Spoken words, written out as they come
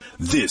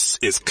This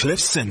is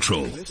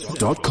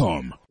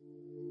CliffCentral.com.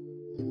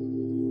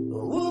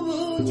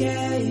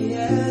 Yeah,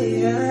 yeah,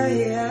 yeah,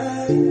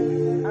 yeah.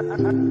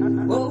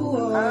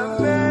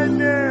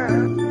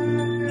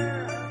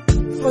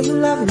 For you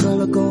loving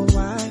all go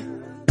why?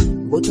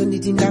 But when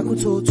did you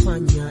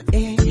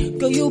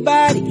girl, your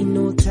body in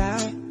no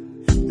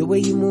time. The way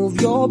you move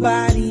your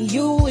body,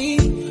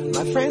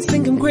 my friends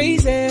think I'm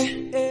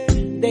crazy.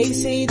 They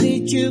say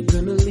that you're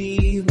gonna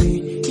leave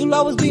me. You'll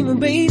always be my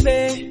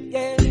baby.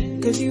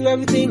 Cause you're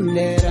everything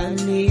that I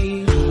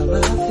need. How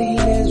I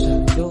feel is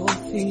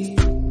endorphin.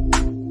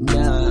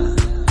 Nah.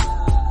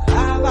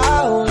 How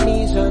I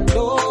only is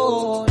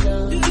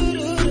endorphin.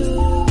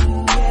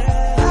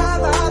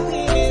 How I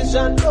feel is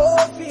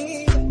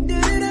endorphin.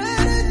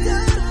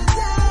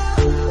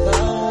 How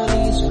I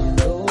only is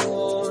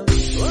endorphin.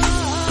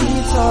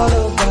 It's all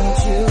about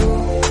you.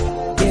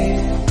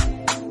 Yeah.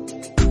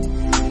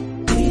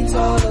 It's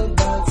all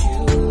about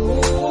you.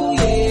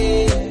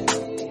 Yeah.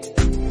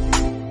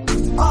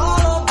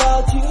 All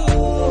about you.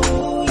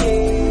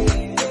 Yeah.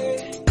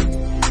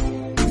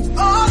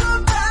 All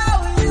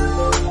about you,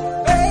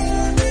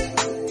 baby.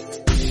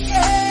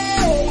 Yeah.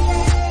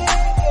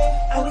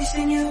 I wish I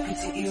knew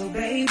it's you,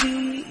 baby.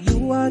 You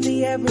are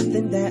the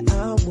everything that I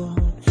want.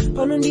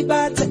 On the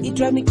bata, it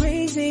drive me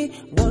crazy.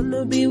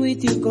 Wanna be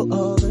with you, go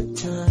all the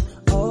time.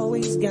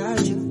 Always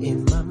got you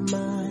in my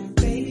mind.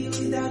 Baby,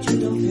 without you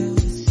don't feel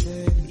the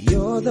same.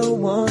 You're the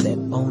one that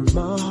owns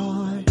my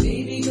heart.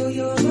 Baby girl,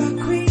 you're my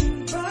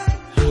queen. How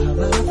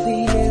I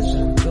feel is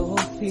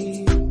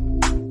endorphin.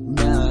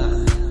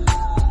 Nah.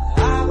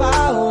 How I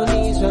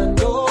only is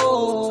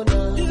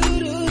endorphin.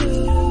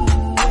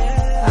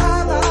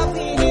 How I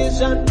feel is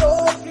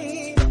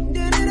endorphin.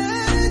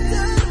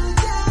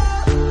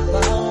 How I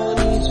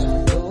only is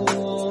endorphin.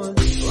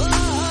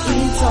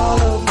 It's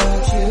all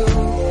about you.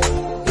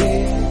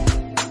 Yeah.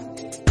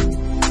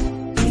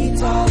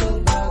 It's all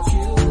about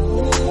you.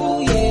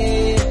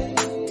 Yeah.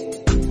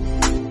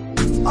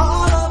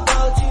 All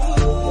about you.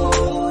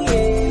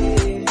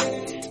 Yeah.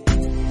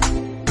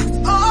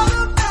 All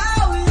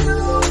about you,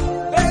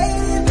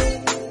 baby.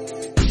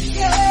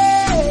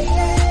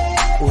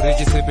 Yeah.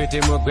 Urechisepete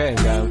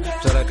mugwenga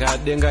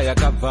tsvarakadenga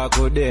yakabva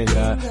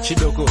kudenga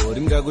chidoko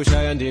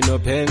ringakushaya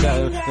ndinopenga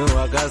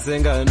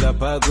wakasenga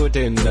ndapa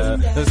kutenda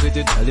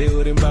switi dhali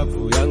uri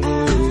mbabvu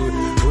yangu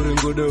uri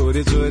ngudo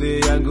uri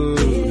tsvori yangu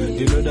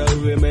ndinoda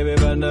uve meve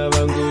vana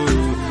vangu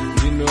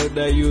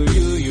ndinoda you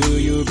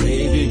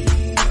baby.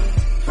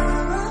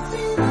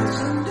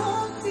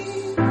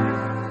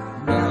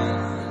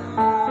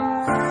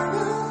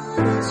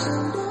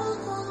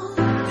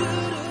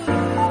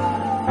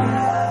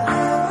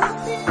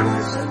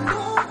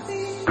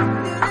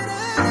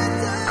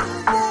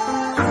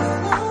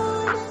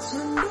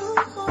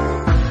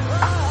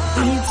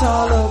 It's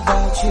all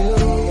about you,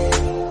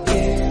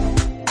 yeah.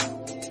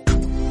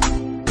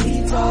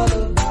 It's all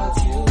about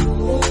you,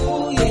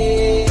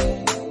 yeah.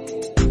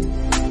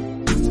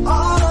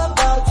 All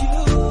about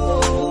you,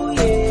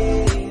 yeah.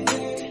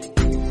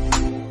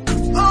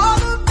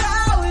 All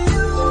about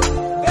you,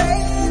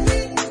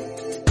 baby,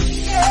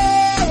 yeah.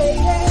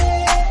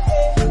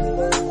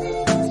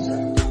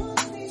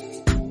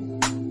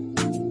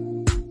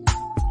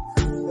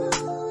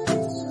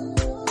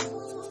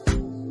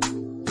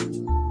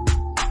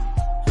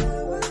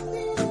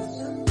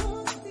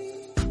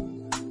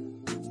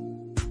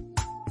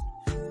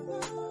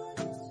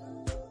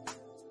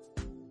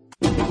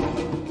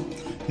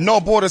 No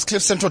Borders,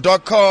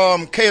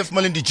 CliffCentral.com. KF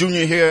Malindi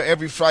Jr. here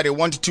every Friday,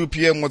 1 to 2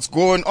 p.m. What's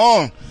going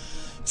on?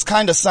 It's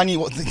kind of sunny.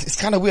 It's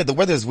kind of weird. The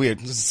weather is weird.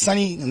 It's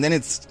sunny and then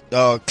it's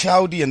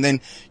cloudy and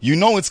then you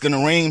know it's going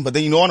to rain, but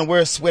then you don't want to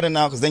wear a sweater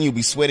now because then you'll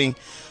be sweating.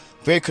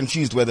 Very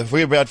confused weather.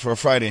 Very bad for a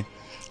Friday.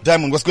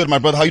 Diamond, what's good, my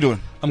brother? How you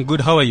doing? I'm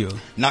good. How are you?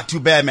 Not too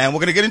bad, man. We're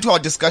going to get into our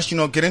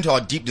discussion, get into our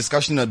deep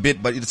discussion in a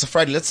bit, but it's a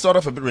Friday. Let's start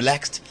off a bit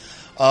relaxed.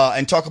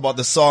 And talk about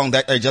the song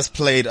that I just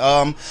played.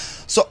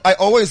 So I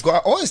always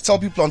tell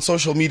people on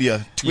social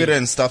media, Twitter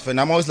and stuff,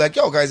 and I'm always like,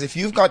 yo guys, if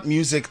you've got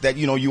music that,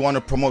 you want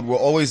to promote, we're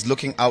always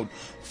looking out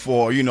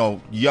for,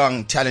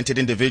 young, talented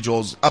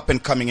individuals, up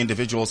and coming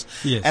individuals.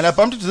 Yes. And I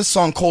bumped into this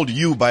song called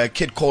You by a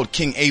kid called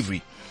King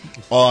Avery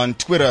on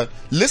Twitter.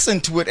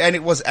 Listened to it and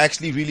it was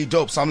actually really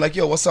dope. So I'm like,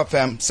 yo, what's up,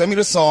 fam? Send me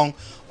the song.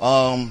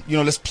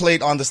 Let's play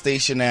it on the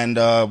station, and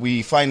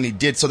we finally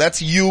did. So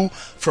that's You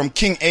from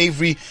King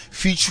Avery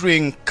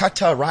featuring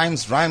Kata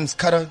Rhymes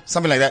Kata,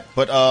 something like that.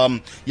 But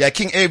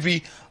King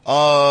Avery.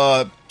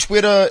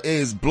 Twitter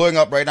is blowing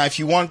up right now. If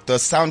you want the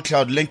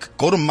SoundCloud link,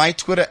 go to my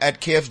Twitter at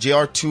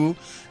KFJR2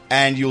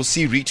 and you'll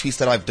see retweets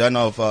that I've done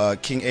of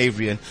King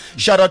Avery. And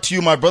shout out to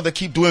you, my brother.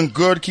 Keep doing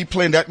good. Keep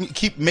playing that.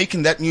 Keep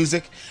making that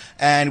music,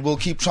 and we'll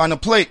keep trying to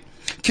play it.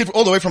 Kid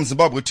all the way from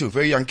Zimbabwe too,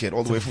 very young kid,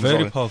 all the way from Zimbabwe.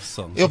 Very powerful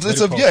song.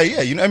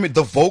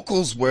 The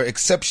vocals were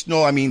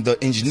exceptional. I mean,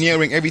 the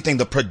engineering, everything,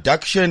 the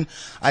production.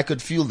 I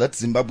could feel that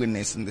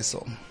Zimbabweanness in this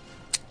song.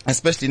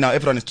 Especially now,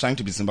 everyone is trying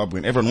to be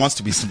Zimbabwean. Everyone wants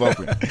to be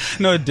Zimbabwean.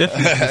 No,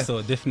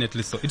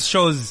 definitely so. It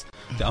shows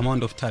the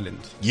amount of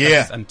talent that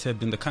is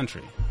untapped in the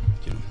country.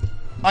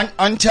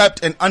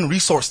 untapped and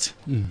unresourced.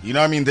 You know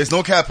what I mean? There's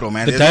no capital,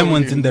 man. The There's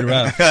diamonds in the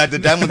rough. The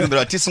diamonds in the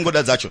rough.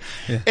 Tisungoda Zacho.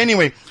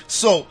 Anyway,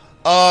 so,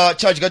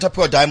 Charge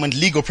Gatapua Diamond,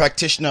 legal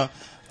practitioner.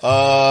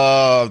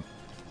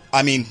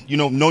 I mean, you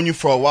know, known you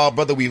for a while,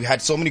 brother. We've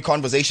had so many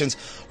conversations.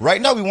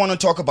 Right now we want to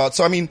talk about,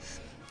 so I mean,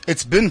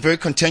 it's been very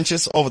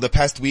contentious over the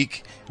past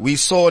week. We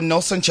saw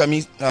Nelson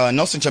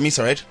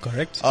Chamisa, right?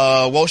 Correct.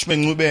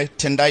 Welshman Ngube,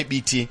 Tendai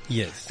BT.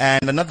 Yes.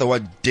 And another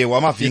one, Dewa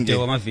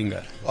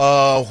Mavinga.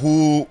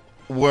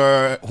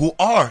 Who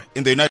are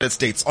in the United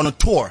States on a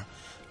tour,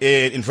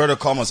 in inverted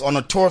commas, on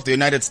a tour of the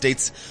United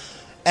States.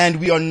 And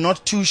we are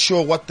not too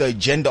sure what the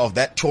agenda of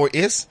that tour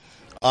is.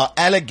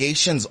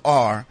 Allegations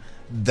are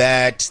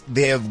that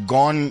they have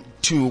gone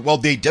to, well,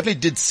 they definitely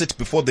did sit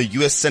before the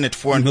U.S. Senate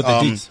Foreign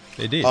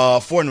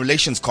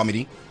Relations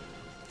Committee.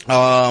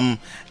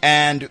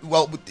 And,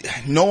 well,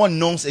 no one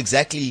knows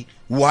exactly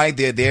why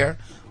they're there,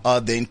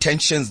 the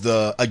intentions,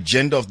 the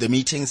agenda of the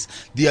meetings.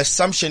 The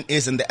assumption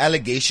is, and the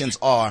allegations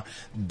are,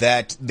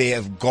 that they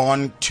have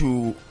gone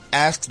to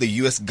ask the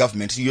U.S.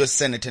 government, U.S.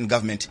 Senate and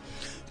government,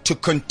 to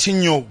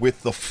continue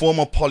with the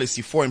former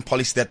policy, foreign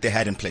policy that they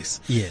had in place.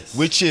 Yes.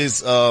 Which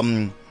is,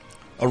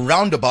 a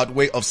roundabout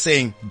way of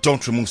saying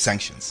don't remove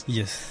sanctions.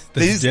 Yes,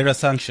 there are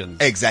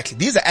sanctions. Exactly.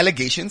 These are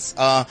allegations,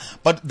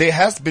 but there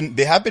have been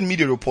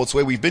media reports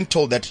where we've been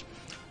told that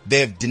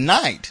they have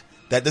denied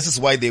that this is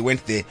why they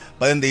went there,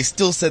 but then they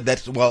still said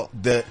that, well,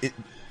 the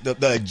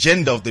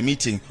agenda of the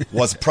meeting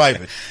was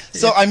private.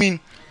 So, I mean,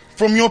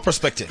 from your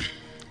perspective,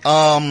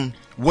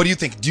 what do you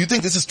think? Do you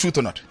think this is truth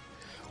or not?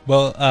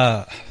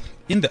 Well,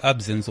 in the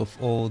absence of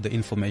all the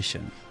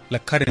information,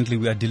 like currently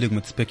we are dealing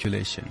with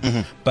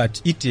speculation, but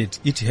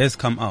it has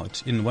come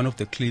out in one of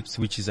the clips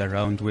which is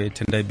around where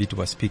Tendai BT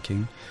was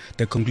speaking.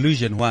 The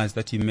conclusion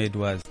that he made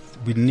was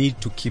we need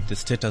to keep the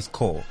status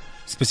quo,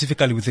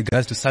 specifically with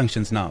regards to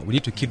sanctions now. We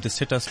need to keep the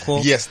status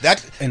quo. Yes,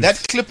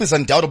 that clip is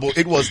undoubtable.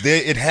 It was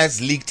there. It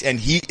has leaked, and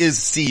he is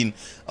seen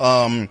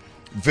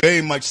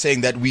very much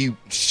saying that we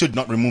should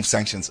not remove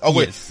sanctions.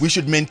 Yes. We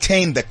should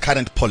maintain the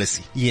current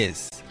policy.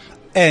 Yes.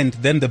 And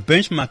then the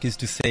benchmark is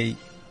to say,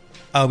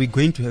 are we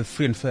going to have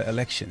free and fair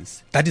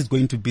elections? That is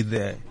going to be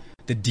the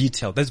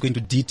detail. That's going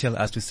to detail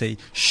us to say,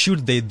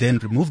 should they then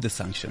remove the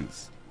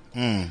sanctions?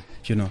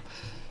 You know,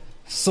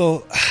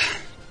 so.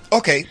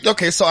 Okay.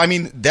 So, I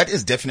mean, that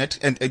is definite.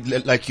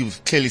 And like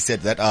you've clearly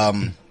said that,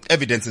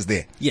 evidence is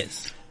there.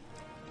 Yes.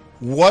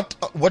 What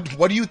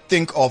do you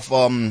think of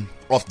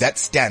that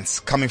stance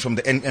coming from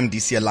the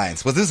MDC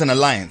Alliance? Was this an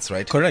alliance,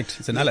 right? Correct.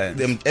 It's an alliance.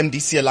 The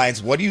MDC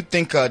Alliance. What do you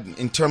think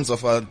in terms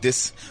of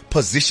this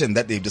position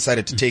that they've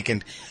decided to take?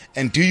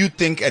 And do you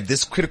think at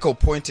this critical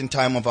point in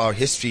time of our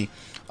history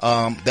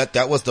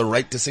that was the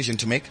right decision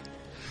to make?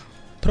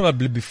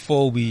 Probably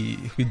before we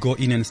go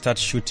in and start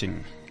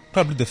shooting,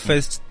 probably the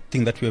first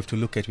thing that we have to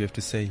look at, we have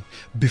to say,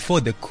 before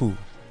the coup,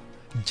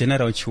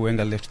 General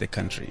Chiwenga left the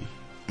country.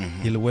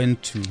 He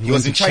went to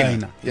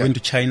China. Yeah. He went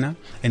to China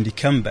and he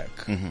came back.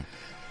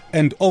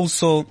 And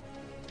also,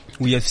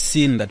 we have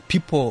seen that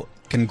people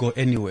can go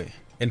anywhere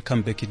and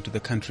come back into the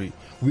country.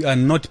 We are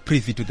not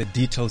privy to the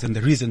details and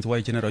the reasons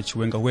why General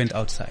Chiwenga went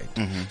outside.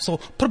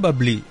 So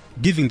probably,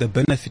 giving the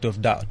benefit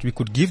of doubt, we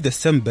could give the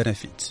same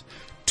benefit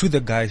to the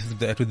guys,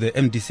 to the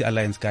MDC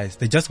Alliance guys.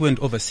 They just went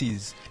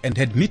overseas and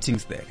had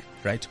meetings there,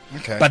 right?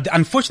 Okay. But the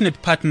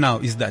unfortunate part now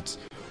is that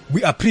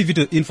we are privy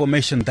to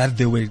information that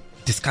they were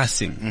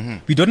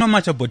discussing. We don't know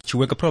much about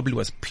Chiwenga. Probably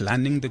was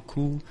planning the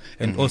coup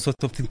and all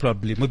sorts of things,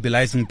 probably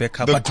mobilizing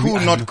backup. The coup,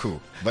 not coup.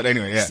 But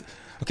anyway, yeah.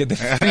 Okay, the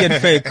free and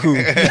fair coup.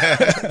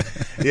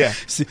 Yeah.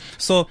 See,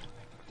 so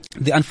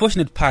the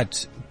unfortunate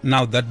part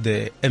now that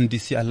the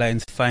MDC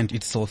Alliance find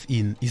itself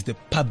in is the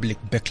public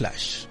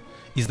backlash.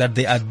 Is that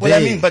they are there.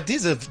 Well, I mean, but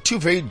these are two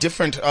very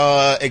different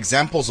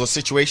examples or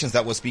situations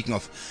that we're speaking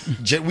of.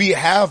 We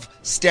have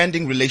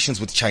standing relations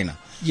with China.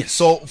 Yes.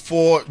 So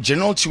for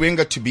General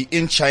Chiwenga to be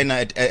in China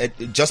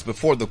at just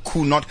before the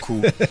coup, not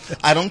coup,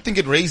 I don't think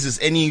it raises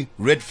any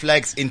red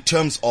flags in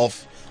terms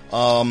of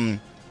the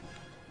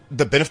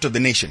benefit of the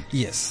nation.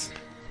 Yes.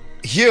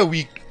 Here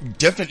we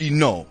definitely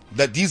know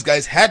that these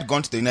guys had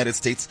gone to the United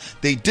States.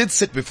 They did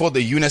sit before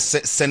the U.S.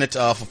 Senate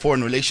for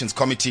Foreign Relations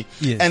Committee,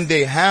 and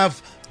they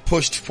have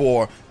pushed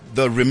for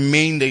the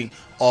remaining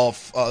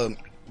of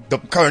the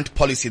current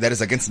policy that is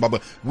against Zimbabwe,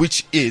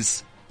 which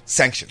is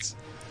sanctions.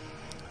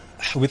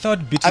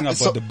 Without beating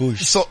about the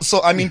bush.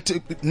 So I mean,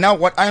 now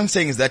what I'm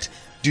saying is that,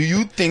 do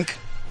you think,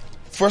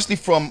 firstly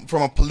from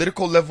a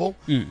political level,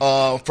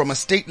 from a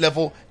state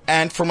level,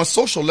 and from a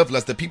social level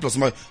as the people of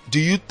Zimbabwe, do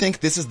you think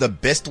this is the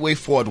best way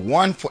forward?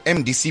 One, for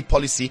MDC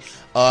policy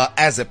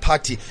as a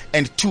party,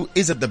 and two,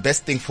 is it the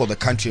best thing for the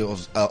country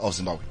of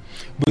Zimbabwe?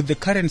 With the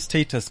current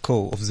status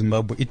quo of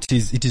Zimbabwe, it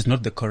is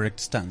not the correct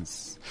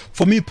stance.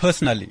 For me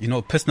personally, I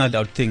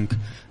would think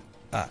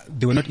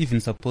they were not even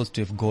supposed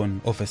to have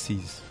gone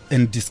overseas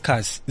and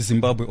discuss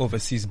Zimbabwe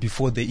overseas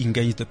before they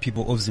engage the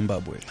people of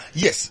Zimbabwe.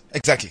 Yes,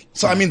 exactly.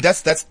 So, I mean,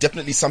 that's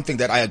definitely something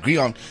that I agree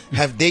on.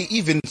 Have they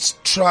even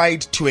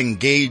tried to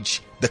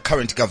engage the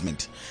current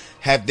government?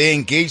 have they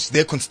engaged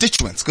their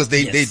constituents? Because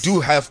they Yes. do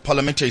have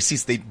parliamentary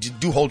seats. They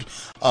do hold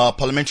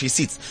parliamentary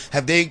seats.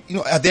 Have they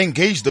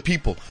engaged the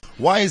people?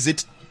 Why is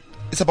it?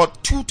 It's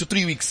about 2 to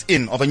 3 weeks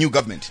in of a new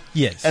government.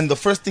 Yes. And the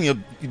first thing you're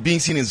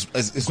being seen is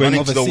Going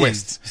running to the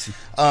overseas.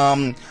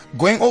 west.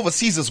 Going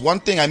overseas is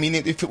one thing. I mean,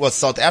 if it was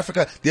South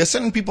Africa, there are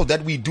certain people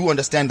that we do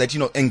understand that,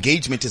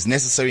 engagement is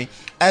necessary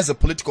as a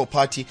political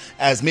party,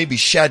 as maybe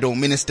shadow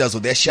ministers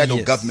or their shadow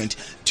Yes. government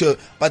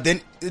but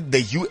then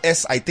the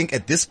US, I think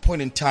at this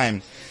point in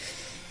time,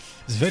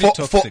 It's very for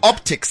toxic.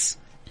 optics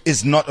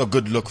is not a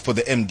good look for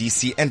the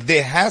MDC, and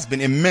there has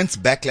been immense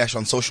backlash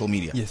on social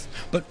media. Yes,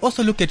 but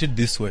also look at it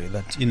this way: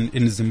 that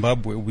in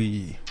Zimbabwe,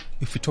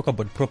 if we talk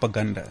about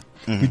propaganda,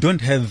 we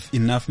don't have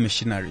enough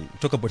machinery. We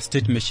talk about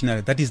state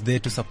machinery that is there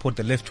to support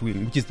the left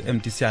wing, which is the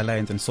MDC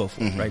alliance and so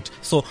forth, right?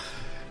 So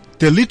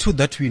the little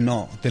that we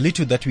know, the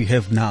little that we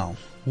have now,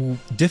 will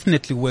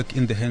definitely work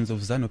in the hands of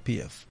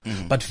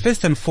ZANU-PF. But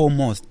first and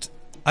foremost,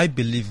 I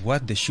believe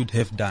what they should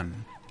have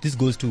done. This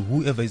goes to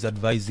whoever is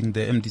advising the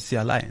MDC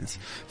alliance.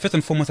 First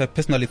and foremost, I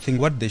personally think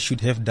what they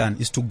should have done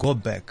is to go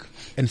back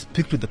and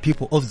speak to the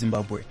people of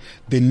Zimbabwe.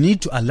 They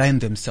need to align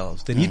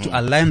themselves. They need to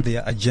align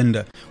their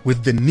agenda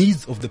with the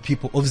needs of the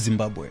people of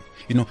Zimbabwe.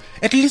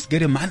 At least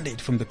get a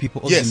mandate from the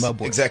people of Yes,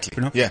 Zimbabwe.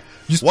 exactly.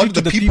 You speak What do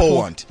to the people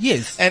want?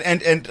 Yes.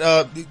 And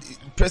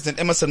President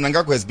Emmerson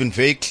Mnangagwa has been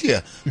very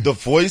clear. The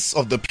voice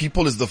of the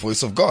people is the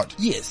voice of God.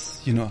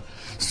 Yes,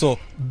 So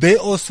there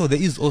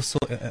is also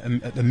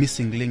a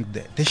missing link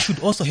there. They should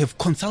also have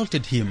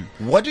consulted him.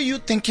 What do you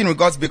think in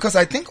regards, because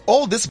I think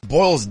all this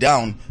boils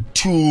down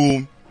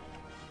to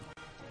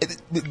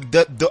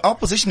the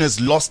opposition has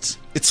lost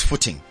its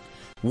footing.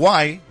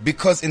 Why?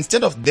 Because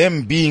instead of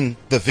them being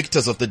the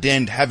victors of the day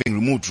and having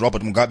removed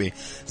Robert Mugabe,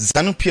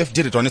 ZANU-PF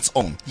did it on its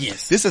own.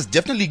 Yes. This has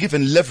definitely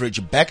given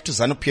leverage back to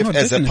ZANU-PF No,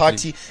 as a definitely.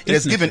 party. It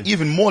has given Definitely.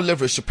 even more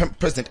leverage to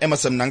President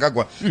Emmerson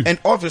Mnangagwa. And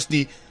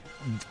obviously,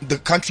 the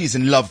country is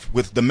in love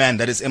with the man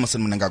that is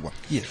Emmerson Mnangagwa.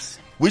 Yes.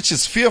 Which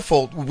is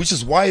fearful, which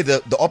is why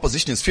the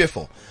opposition is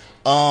fearful.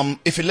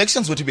 If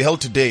elections were to be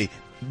held today,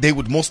 they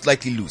would most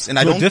likely lose. And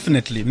I No, don't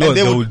definitely. and No,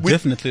 they would would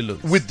definitely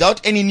lose. without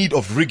any need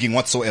of rigging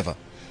whatsoever.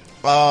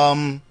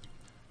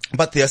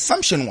 But the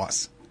assumption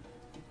was,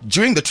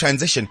 during the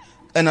transition,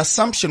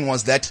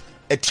 that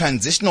a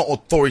transitional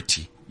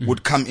authority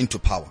would come into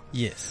power.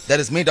 Yes. That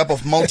is made up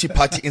of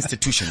multi-party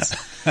institutions.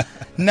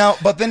 Now,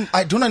 but then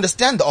I don't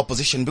understand the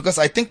opposition, because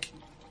I think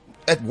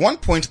at one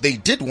point they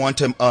did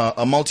want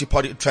a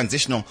multi-party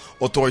transitional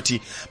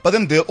authority, but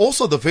then they're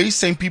also the very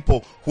same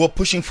people who are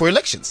pushing for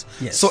elections.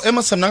 Yes. So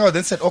Emmerson Mnangagwa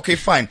then said, okay,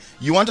 fine.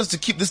 You want us to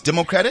keep this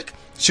democratic?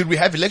 Should we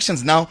have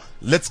elections now?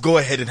 Let's go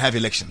ahead and have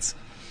elections.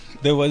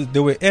 There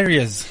were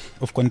areas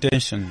of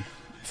contention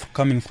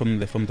coming from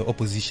the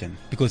opposition,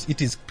 because it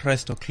is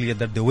crystal clear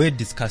that there were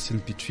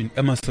discussions between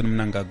Emmerson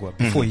Mnangagwa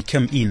before he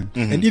came in,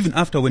 and even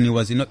after when he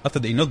was after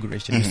the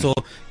inauguration, we saw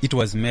it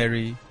was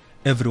merry,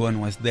 everyone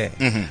was there.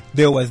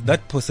 There was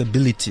that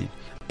possibility,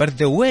 but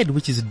the word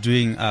which is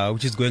going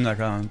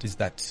around is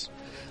that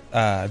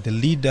the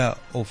leader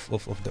of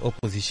the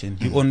opposition,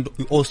 he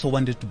also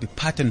wanted to be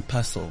part and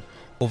parcel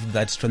of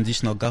that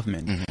transitional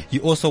government. He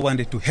also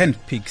wanted to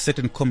handpick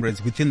certain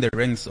comrades within the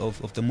ranks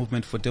of the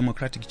movement for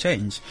democratic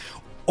change,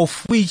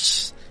 of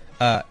which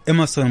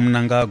Emmerson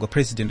Mnangagwa,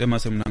 President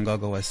Emmerson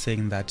Mnangagwa, was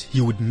saying that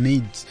he would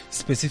need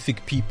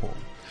specific people.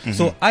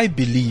 So I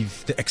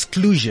believe the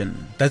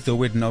exclusion, that's the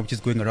word now which is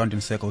going around in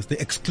circles, the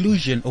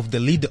exclusion of the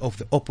leader of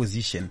the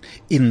opposition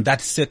in that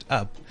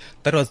setup,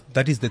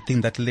 that is the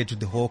thing that led to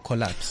the whole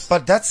collapse.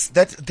 But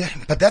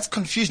that's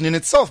confusion in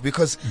itself,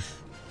 because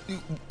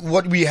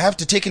what we have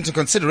to take into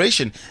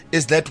consideration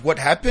is that what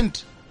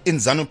happened in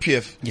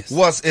ZANU-PF Yes.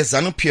 was a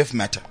ZANU-PF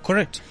matter.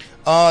 Correct.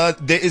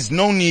 There is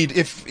no need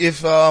if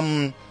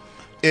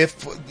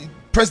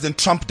President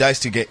Trump dies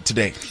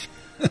today,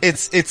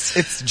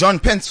 it's John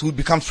Pence who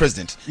becomes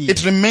president. Yeah.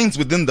 It remains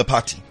within the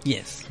party.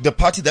 Yes. The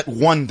party that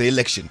won the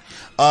election.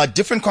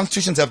 Different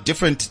constitutions have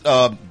different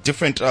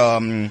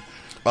ways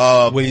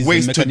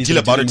to mechanisms deal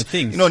about dealing it. with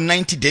things.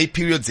 90-day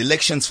periods,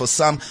 elections for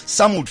some.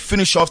 Some would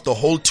finish off the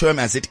whole term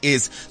as it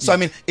is. So, I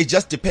mean, it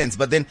just depends.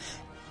 But then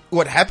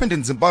what happened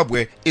in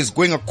Zimbabwe is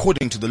going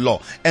according to the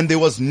law. And there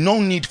was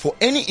no need for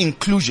any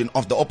inclusion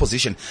of the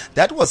opposition.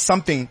 That was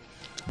something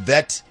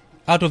that,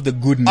 Out of the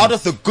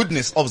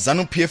goodness of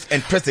ZANU-PF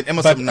and President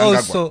Emmerson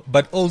Mnangagwa.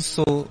 But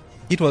also,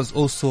 it was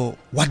also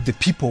what the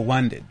people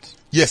wanted.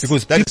 Yes,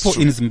 because that is people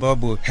true. in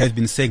Zimbabwe have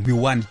been saying we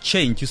want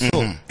change. You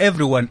saw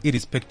everyone,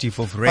 irrespective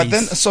of race. But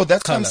then, so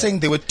that's what I'm color. saying.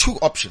 There were two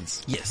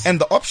options. Yes. And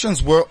the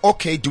options were,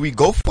 okay, do we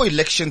go for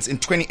elections in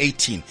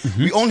 2018?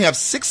 We only have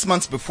 6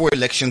 months before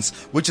elections,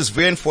 which is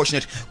very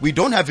unfortunate. We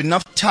don't have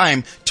enough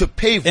time to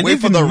pave And way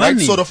for even the right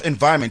money. sort of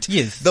environment.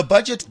 Yes. The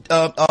budget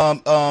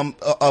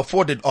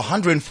afforded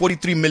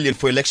 143 million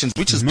for elections,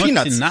 which is Not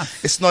peanuts.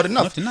 enough. It's not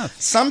enough. Not enough.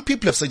 Some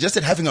people have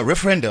suggested having a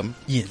referendum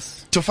Yes.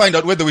 to find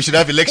out whether we should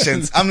have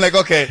elections. I'm like,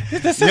 okay,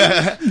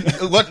 yeah,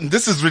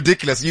 this is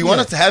ridiculous. You want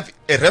us to have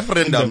a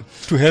referendum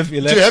To have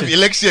to have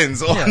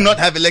elections or not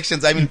have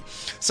elections. I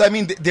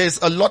mean, there's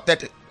a lot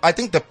that I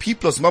think the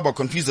people of Zimbabwe are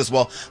confused as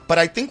well. But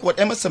I think what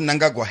Emmerson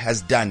Mnangagwa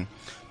has done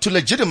to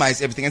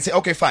legitimize everything and say,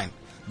 okay, fine.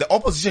 The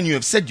opposition, you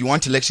have said you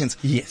want elections.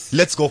 Yes.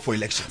 Let's go for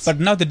elections. But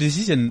now the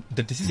decision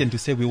to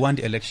say we want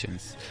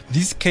elections,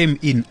 this came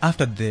in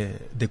after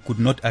they could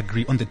not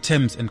agree on the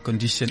terms and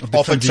conditions of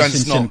the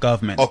transition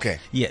government. Okay.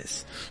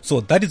 Yes.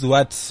 So that is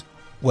what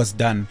was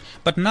done.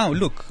 But now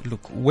look,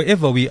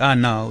 wherever we are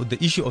now,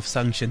 the issue of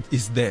sanctions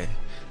is there.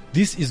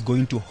 This is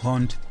going to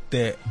haunt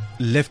the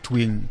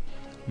left-wing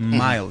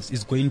miles,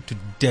 is going to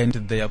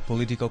dent their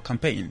political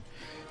campaign.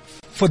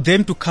 For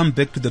them to come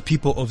back to the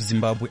people of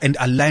Zimbabwe and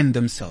align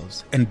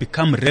themselves and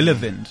become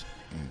relevant.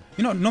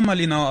 You know,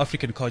 normally in our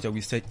African culture, we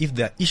say if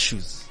there are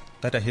issues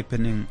that are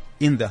happening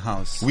in the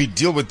house, we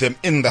deal with them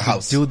in the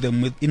house. Deal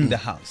them within the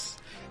house.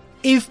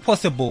 If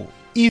possible,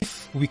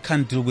 if we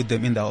can't deal with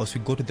them in the house,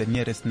 we go to the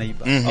nearest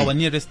neighbor. Our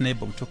nearest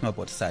neighbor, we're talking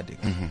about SADC.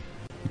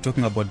 We're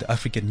talking about the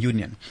African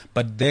Union.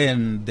 But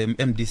then the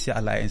MDC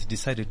alliance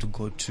decided to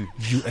go to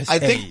USA. I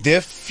think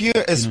their fear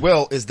as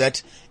well is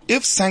that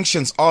if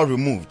sanctions are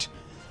removed,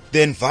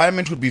 the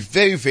environment would be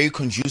very, very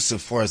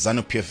conducive for a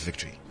ZANU-PF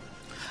victory.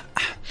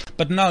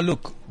 But now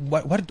look,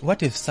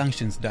 what if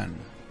sanctions done?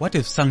 What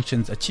if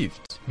sanctions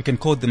achieved? We can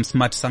call them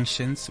smart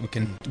sanctions. We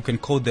can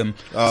call them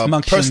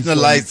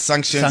personalized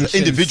sanctions,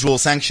 individual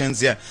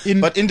sanctions. Yeah,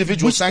 but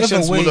individual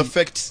sanctions will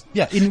affect.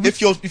 Yeah,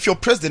 if your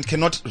president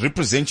cannot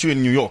represent you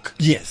in New York,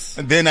 yes,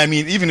 then I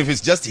mean, even if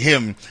it's just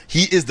him,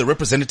 he is the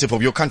representative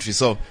of your country.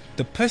 So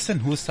the person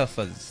who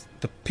suffers,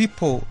 the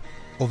people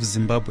of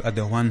Zimbabwe are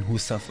the one who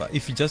suffer.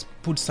 If you just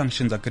put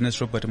sanctions against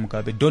Robert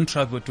Mugabe, don't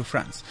travel to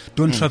France,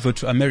 don't travel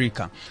to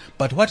America.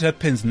 But what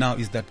happens now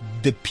is that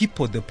the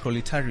people, the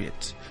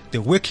proletariat,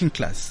 the working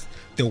class,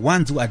 the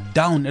ones who are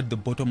down at the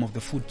bottom of the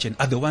food chain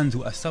are the ones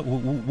who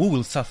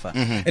will suffer.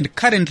 And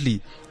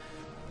currently,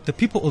 the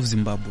people of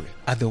Zimbabwe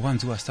are the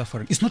ones who are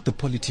suffering. It's not the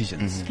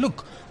politicians.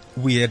 Look,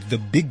 we had the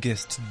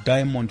biggest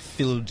diamond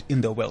field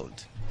in the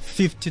world.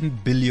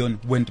 15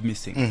 billion went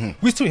missing.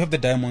 We still have the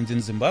diamonds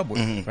in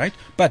Zimbabwe, right?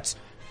 But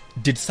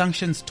did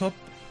sanctions stop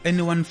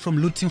anyone from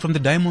looting from the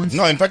diamonds?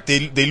 No, in fact,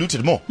 they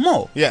looted more.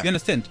 Yeah. You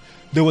understand?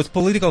 There was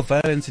political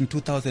violence in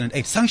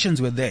 2008.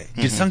 Sanctions were there.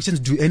 Did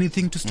sanctions do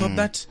anything to stop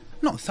that?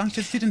 No,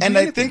 sanctions didn't do anything.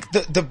 And I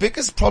think the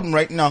biggest problem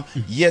right now,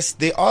 yes,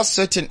 there are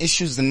certain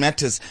issues and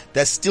matters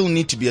that still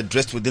need to be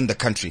addressed within the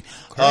country.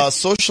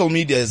 Social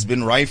media has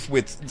been rife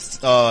with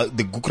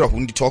the Gukura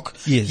Hundi talk.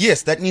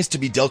 Yes, that needs to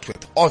be dealt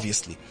with,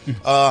 obviously.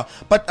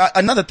 But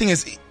another thing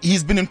is,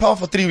 he's been in power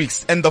for 3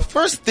 weeks, and the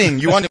first thing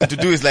you want him to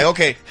do is like,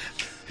 okay,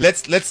 let's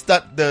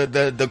start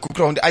the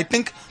Gukura Hundi. I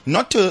think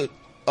not to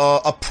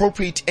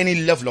appropriate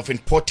any level of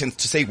importance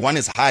to say one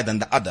is higher than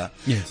the other.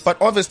 Yes. But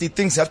obviously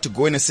things have to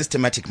go in a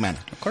systematic manner.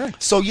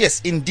 Correct. So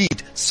yes,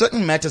 indeed,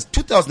 certain matters,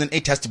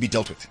 2008 has to be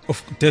dealt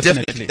with.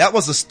 Definitely. That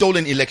was a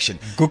stolen election.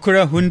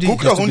 Gukura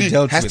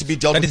Hundi has to be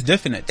dealt with. That is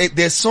definite.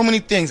 There's so many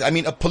things. I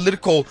mean,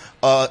 political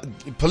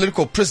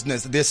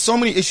prisoners. There's so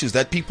many issues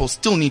that people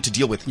still need to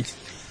deal with. Yes.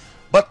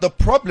 But the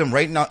problem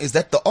right now is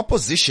that the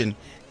opposition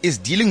is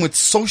dealing with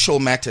social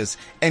matters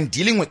and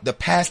dealing with the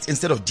past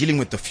instead of dealing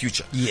with the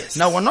future. Yes.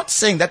 Now, we're not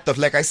saying that,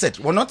 like I said,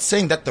 we're not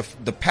saying that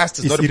the past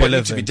is not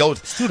important to be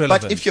dealt with.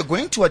 But if you're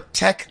going to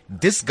attack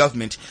this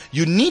government,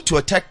 you need to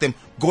attack them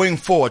going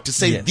forward to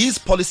say these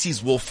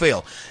policies will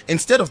fail.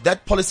 Instead of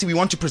that policy, we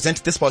want to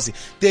present this policy.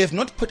 They have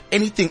not put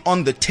anything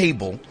on the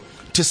table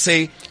to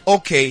say,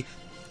 okay,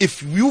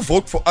 if you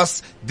vote for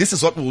us, this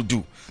is what we'll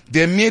do.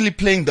 They're merely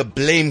playing the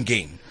blame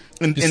game.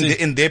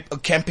 In their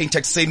campaign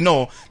text, say,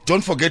 no,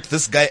 don't forget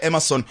this guy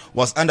Emmerson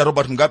was under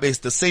Robert Mugabe. It's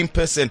the same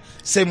person,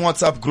 same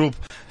WhatsApp group,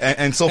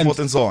 and so forth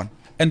and so on.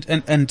 And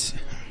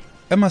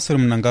Emmerson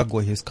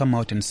Mnangagwa has come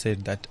out and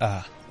said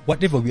that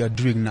whatever we are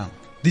doing now,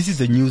 this is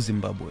a new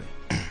Zimbabwe.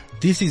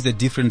 This is a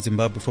different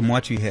Zimbabwe from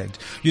what we had.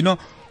 You know,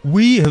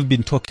 we have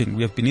been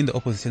in the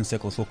opposition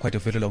circles for quite a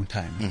very long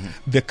time.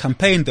 The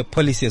campaign, the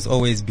policy has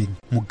always been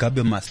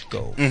Mugabe must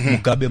go.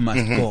 Mugabe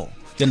must go.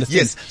 You understand?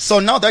 Yes. So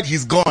now that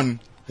he's gone,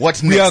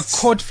 what next? We are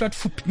caught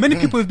flat-footed. Many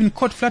people have been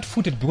caught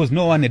flat-footed because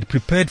no one had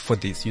prepared for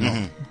this, you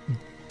know.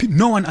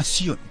 No one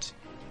assumed.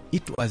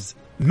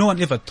 No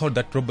one ever thought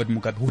that Robert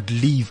Mugabe would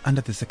leave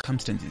under the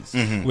circumstances.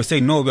 We're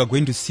saying, no, we are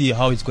going to see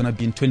how it's going to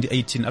be in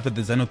 2018 after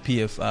the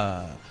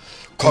ZANU-PF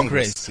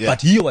Congress. Yeah.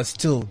 But he was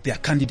still their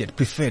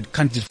preferred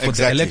candidate for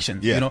the election,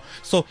 you know.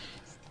 So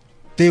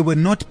they were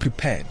not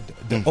prepared.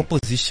 The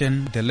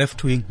opposition, the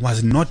left wing,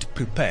 was not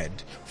prepared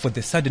for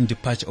the sudden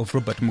departure of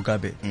Robert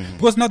Mugabe.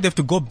 Because now they have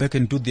to go back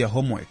and do their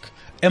homework.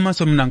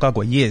 Emmerson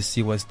Mnangagwa, yes,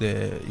 he was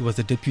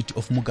the deputy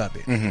of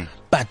Mugabe.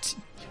 But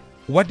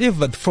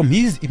whatever, from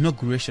his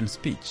inauguration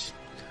speech,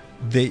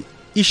 the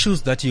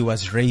issues that he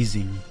was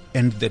raising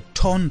and the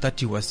tone that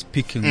he was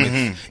speaking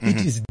with,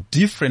 it is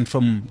different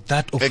from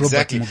that of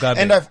Robert Mugabe.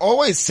 And I've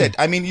always said,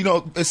 I mean, you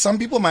know, some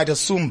people might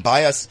assume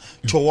bias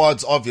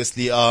towards,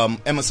 obviously,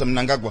 Emmerson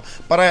Mnangagwa,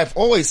 but I have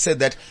always said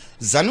that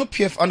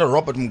ZANU-PF under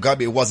Robert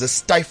Mugabe was a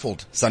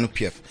stifled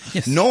ZANU-PF.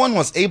 Yes. No one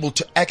was able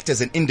to act as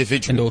an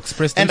individual. And to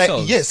express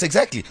themselves. Yes,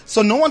 exactly.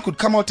 So no one could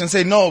come out and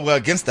say, no, we're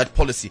against that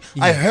policy.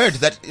 Yes. I heard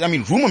that,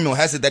 rumor mill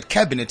has it that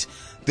cabinet,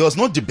 there was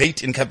no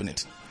debate in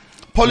cabinet.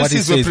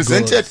 Policies were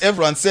presented, goes.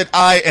 everyone said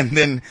aye, and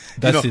then,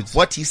 That's it.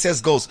 what he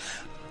says goes.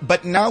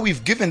 But now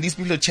we've given these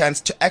people a chance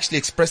to actually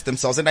express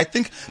themselves. And I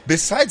think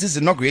besides his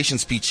inauguration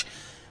speech,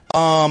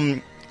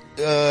 Patrick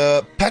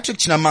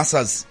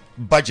Chinamasa's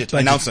budget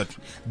announcement,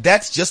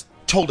 that's just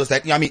told us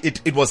that,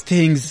 it was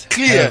Things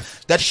clear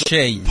have that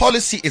changed.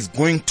 policy is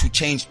going to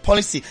change.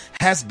 Policy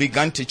has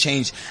begun to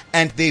change.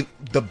 And the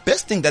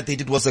best thing that they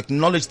did was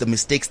acknowledge the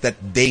mistakes that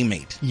they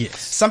made. Yes.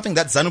 Something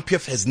that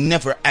ZANU-PF has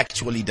never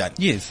actually done.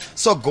 Yes.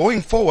 So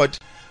going forward,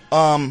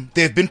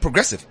 they've been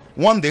progressive.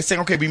 One, they're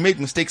saying, okay, we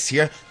made mistakes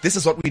here. This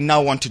is what we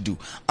now want to do.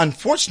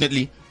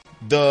 Unfortunately,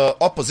 the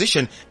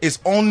opposition is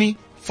only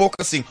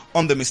focusing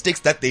on the mistakes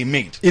that they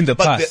made In the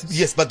past.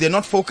 Yes, but they're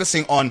not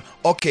focusing on,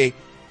 okay,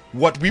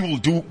 what we will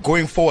do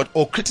going forward,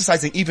 or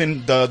criticizing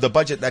even the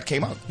budget that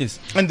came out. Yes.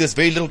 And there's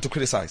very little to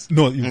criticize.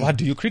 No, what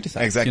do you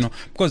criticize? Exactly.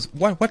 Because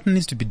what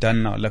needs to be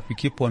done now, like we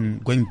keep on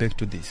going back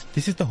to this.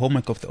 This is the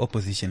homework of the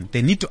opposition.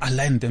 They need to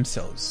align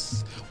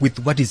themselves with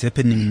what is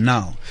happening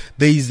now.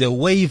 There is a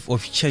wave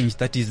of change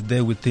that is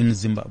there within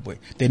Zimbabwe.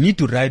 They need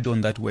to ride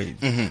on that wave.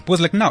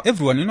 Because like now,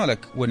 everyone,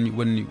 like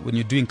when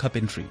you're doing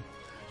carpentry,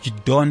 you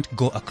don't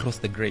go across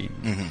the grain.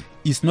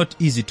 It's not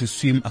easy to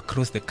swim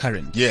across the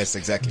current. Yes,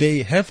 exactly.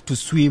 They have to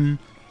swim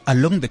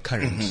along the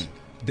current.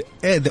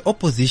 The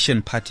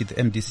opposition party, the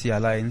MDC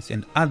Alliance,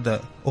 and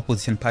other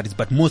opposition parties,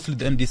 but mostly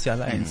the MDC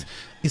Alliance,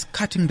 is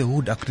cutting the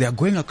wood. They are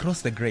going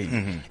across the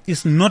grain.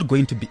 It's not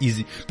going to be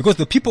easy, because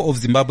the people of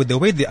Zimbabwe, the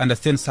way they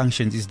understand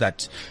sanctions is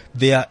that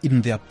they are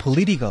in their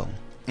political,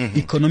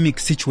 economic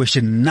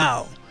situation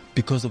now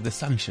because of the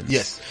sanctions.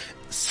 Yes.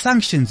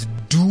 Sanctions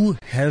do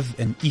have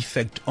an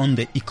effect on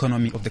the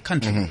economy of the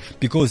country,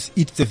 because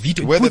it's a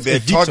veto. Whether they're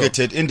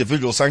targeted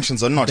individual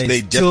sanctions or not,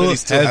 they definitely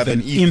still have an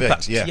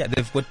effect. Yeah,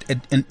 they've got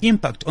an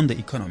impact on the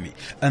economy.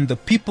 And the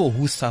people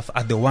who suffer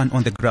are the one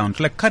on the ground.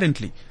 Like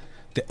currently,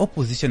 the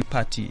opposition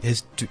party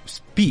has to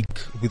speak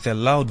with a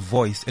loud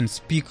voice and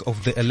speak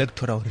of the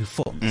electoral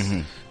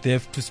reforms. They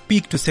have to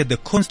speak to say the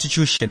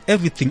constitution,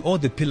 everything, all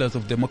the pillars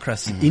of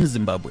democracy in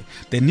Zimbabwe,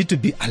 they need to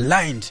be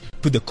aligned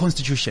to the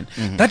constitution.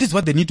 That is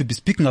what they need to be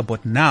speaking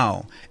about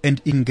now,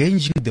 and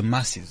engaging the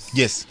masses.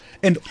 Yes.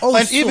 And also,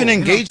 and even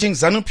engaging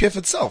ZANU-PF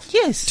itself.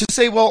 Yes. To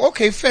say, well,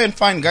 okay, fair and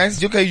fine,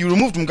 guys. Okay, you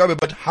removed Mugabe,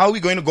 but how are we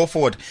going to go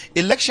forward?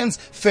 Elections,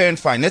 fair and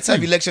fine. Let's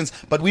have elections,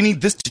 but we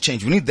need this to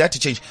change. We need that to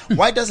change.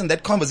 Why doesn't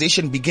that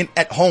conversation begin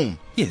at home?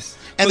 Yes.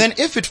 And then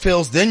if it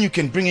fails, then you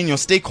can bring in your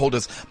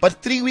stakeholders.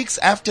 But 3 weeks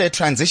after a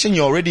transition,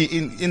 you're already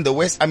in the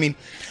West.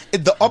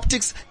 The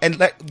optics, and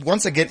like,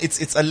 once again,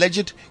 it's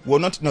alleged.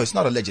 It's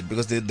not alleged,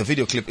 because the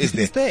video clip is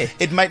there.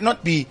 It might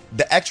not be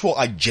the actual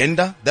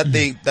agenda that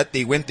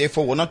they went there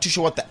for. We're not too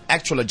sure what the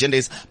actual agenda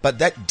is, but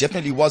that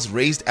definitely was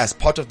raised as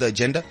part of the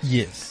agenda.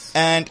 Yes.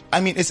 And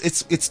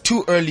it's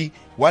too early.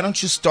 Why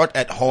don't you start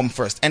at home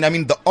first? And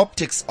the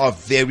optics are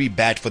very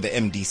bad for the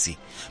MDC.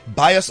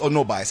 Bias or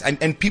no bias.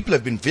 And people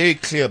have been very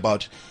clear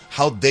about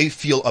how they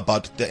feel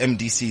about the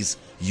MDC's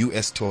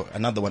US tour.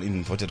 Another one in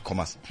inverted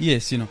commas.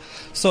 Yes,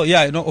 So,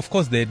 of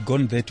course, they had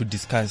gone there to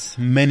discuss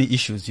many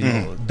issues,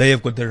 They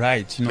have got the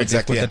right,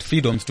 Exactly, they've got that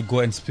freedoms to go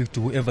and speak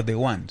to whoever they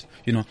want,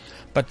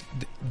 But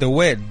the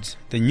word,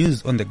 the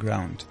news on the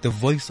ground, the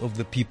voice of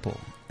the people,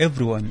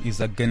 everyone is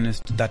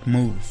against that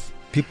move.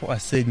 People are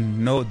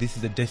saying, no, this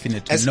is a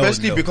definite no.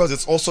 Especially because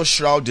it's also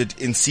shrouded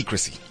in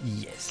secrecy.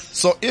 Yes.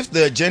 So if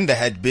the agenda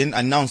had been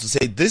announced to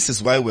say, this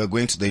is why we're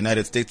going to the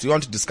United States, we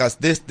want to discuss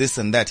this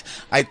and that,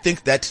 I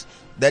think that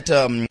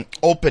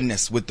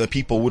openness with the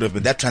people would have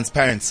been, that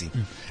transparency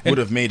would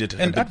have made it a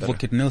bit better.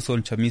 Advocate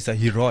Nelson Chamisa,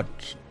 he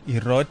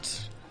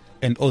wrote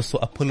and also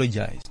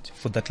apologized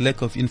for that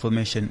lack of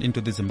information into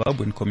the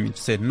Zimbabwean community.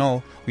 Said,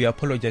 no, we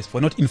apologize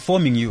for not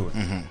informing you.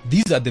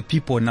 These are the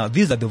people now,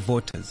 these are the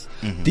voters.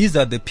 These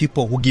are the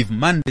people who give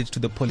mandate to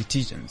the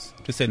politicians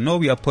to say, no,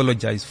 we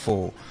apologize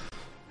for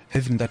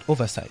having that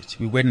oversight.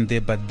 We went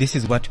there, but this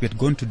is what we are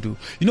going to do.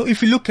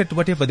 If you look at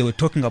whatever they were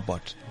talking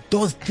about,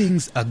 those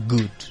things are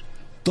good.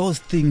 Those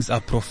things are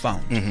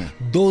profound.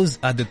 Those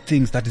are the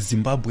things that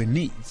Zimbabwe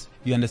needs.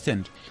 You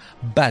understand?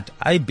 But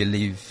I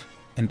believe,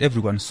 and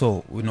everyone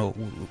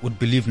would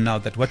believe now,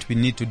 that what we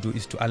need to do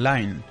is to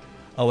align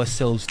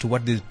ourselves to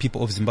what the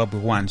people of Zimbabwe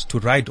want, to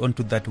ride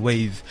onto that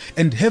wave,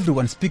 and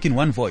everyone speak in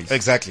one voice.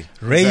 Exactly.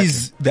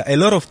 Raise a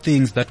lot of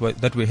things that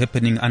were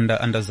happening under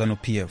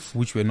ZANU-PF,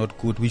 which were not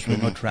good, which were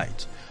not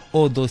right.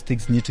 All those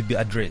things need to be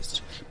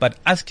addressed. But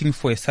asking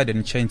for a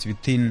sudden change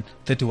within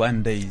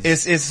 31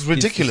 days is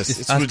ridiculous.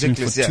 It's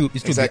ridiculous.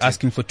 Be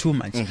asking for too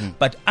much.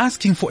 But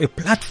asking for a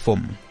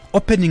platform,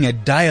 opening a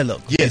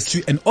dialogue,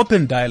 an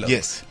open dialogue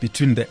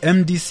between the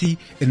MDC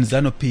and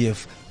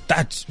ZANU-PF,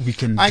 that we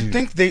can do. I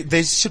think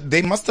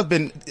they must have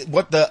been,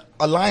 what the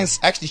alliance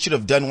actually should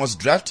have done was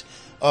draft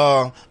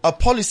a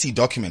policy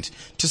document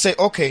to say,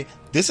 okay,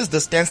 this is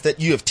the stance that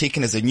you have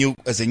taken as a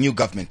new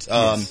government.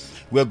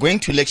 we're going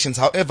to elections.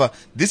 However,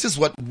 this is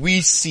what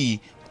we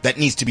see that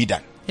needs to be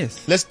done.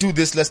 Yes. Let's do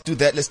this, let's do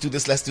that, let's do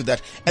this, let's do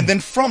that. And then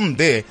from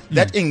there,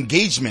 that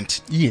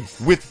engagement Yes.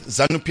 with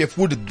ZANU-PF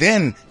would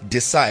then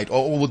decide,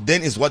 or would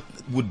then is what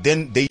would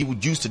then they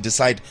would use to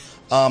decide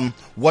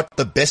what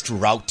the best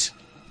route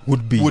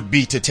Would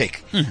be. to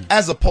take,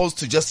 as opposed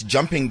to just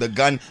jumping the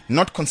gun,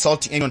 not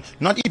consulting anyone,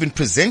 not even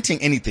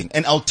presenting anything,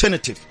 an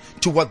alternative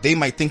to what they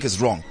might think is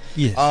wrong.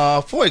 Yes.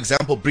 For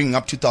example, bringing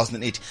up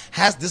 2008,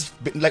 has this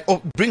been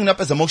bringing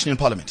up as a motion in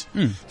Parliament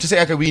to say,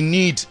 okay, we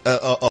need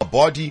a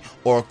body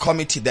or a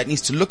committee that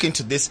needs to look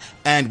into this,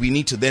 and we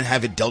need to then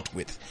have it dealt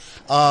with.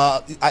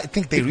 I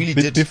think they really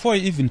did. Before I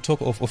even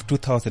talk of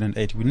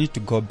 2008, we need to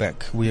go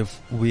back. We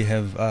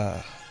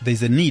have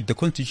there's a need, the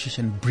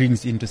Constitution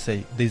brings in to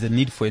say there's a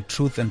need for a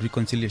Truth and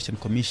Reconciliation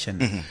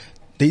Commission.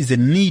 There is a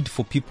need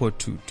for people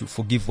to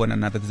forgive one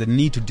another. There's a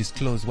need to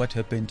disclose what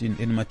happened in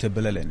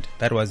Matabeleland.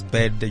 That was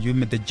bad. The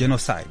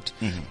genocide,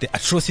 the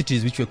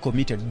atrocities which were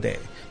committed there.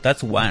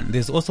 That's one.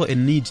 There's also a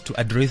need to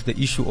address the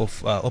issue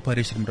of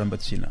Operation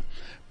Mrambatsvina.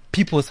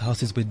 People's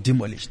houses were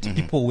demolished.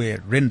 People were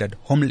rendered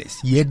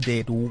homeless, yet they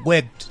had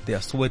worked their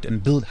sweat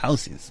and built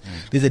houses.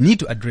 There's a need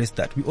to address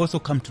that. We also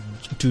come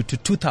to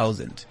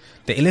 2000,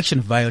 the election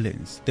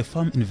violence, the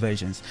farm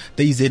invasions.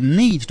 There is a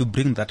need to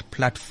bring that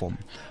platform.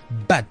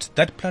 But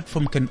that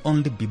platform can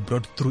only be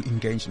brought through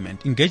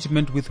engagement.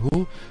 Engagement with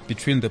who?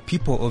 Between the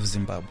people of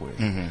Zimbabwe,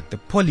 the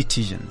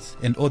politicians,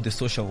 and all the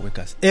social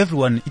workers.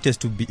 Everyone, it has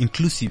to be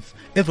inclusive.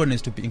 Everyone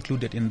has to be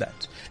included in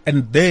that.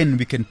 And then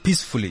we can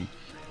peacefully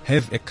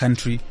have a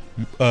country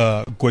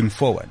going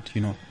forward,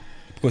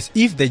 because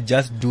if they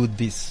just do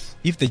this,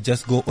 if they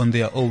just go on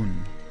their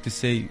own to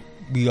say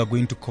we are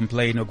going to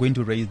complain or going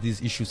to raise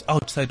these issues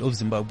outside of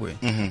Zimbabwe,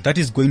 that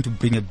is going to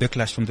bring a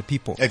backlash from the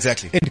people.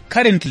 Exactly. And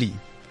currently,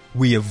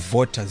 we have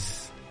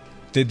voters.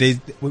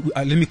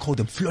 Let me call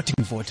them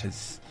floating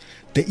voters.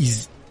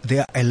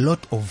 There are a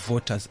lot of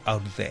voters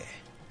out there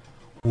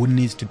who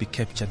needs to be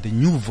captured, the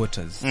new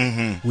voters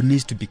who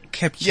needs to be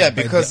captured. Yeah,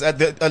 because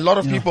a lot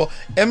of people,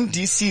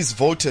 MDC's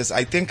voters,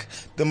 I think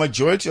the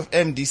majority of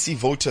MDC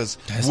voters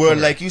were,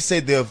 correct. like you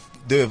said, they're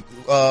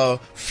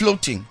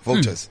floating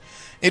voters.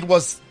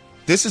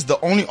 This is the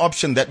only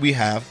option that we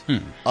have.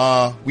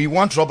 We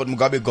want Robert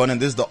Mugabe gone,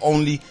 and this is the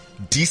only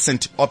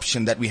decent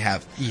option that we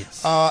have.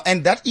 Yes.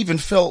 And that even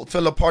fell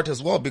apart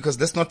as well, because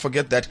let's not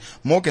forget that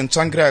Morgan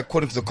Tsvangirai,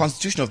 according to the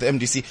constitution of the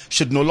MDC,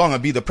 should no longer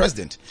be the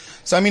president.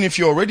 So I mean, if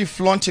you're already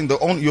flaunting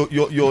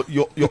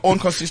your own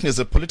constitution as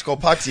a political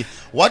party,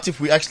 what if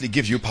we actually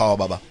give you power,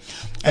 Baba?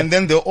 And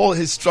then there are all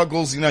his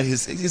struggles,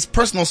 his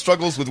personal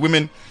struggles with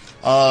women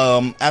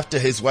after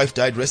his wife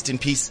died, rest in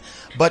peace.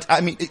 But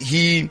I mean,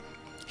 he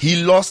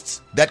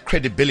lost that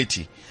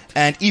credibility.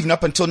 And even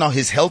up until now,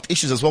 his health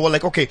issues as well were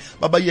like, okay,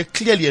 Baba, you're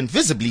clearly and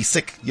visibly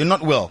sick. You're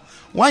not well.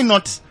 Why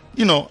not,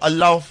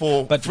 allow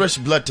for fresh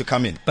blood to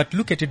come in? But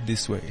look at it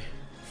this way.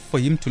 For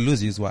him to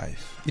lose his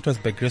wife, it was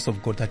by grace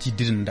of God that he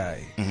didn't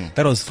die.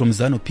 That was from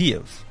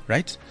ZANU-PF,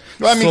 right?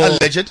 No, I mean,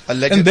 alleged.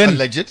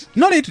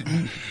 Not it.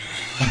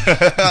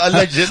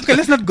 Alleged. Okay,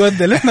 let's not go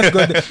there.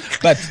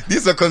 But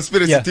these are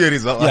conspiracy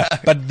theories.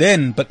 But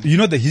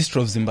the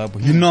history of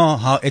Zimbabwe. You know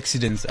how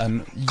accidents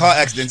and car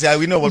accidents. Yeah,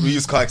 we know what we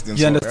use car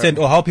accidents. You understand,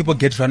 or how people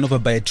get run over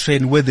by a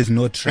train where there's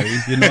no train.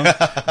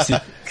 See,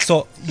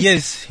 so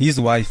yes, his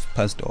wife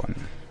passed on.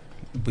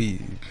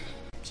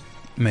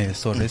 May her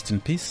soul rest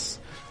in peace.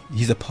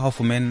 He's a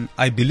powerful man.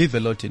 I believe a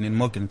lot in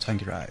Morgan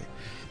Tsvangirai.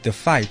 The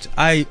fight.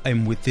 I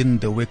am within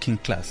the working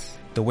class.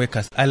 The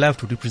workers. I love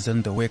to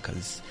represent the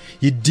workers.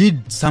 He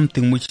did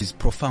something which is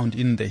profound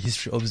in the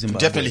history of Zimbabwe.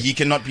 Definitely, he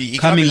cannot be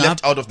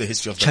left out of the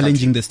history of the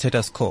challenging country. The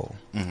status quo,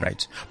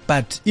 right?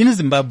 But in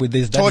Zimbabwe,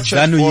 there's that tortured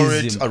ZANUism. for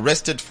it,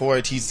 arrested for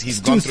it. He's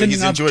gone through.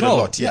 He's enjoyed a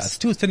lot. Yes,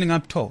 still standing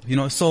up tall.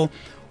 So,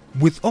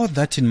 with all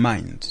that in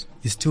mind,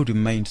 he still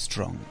remained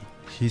strong.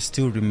 He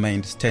still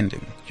remained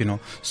standing.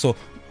 So.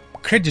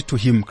 Credit to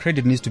him.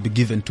 Credit needs to be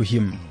given to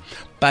him.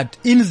 But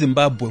in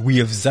Zimbabwe, we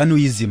have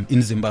ZANUism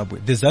in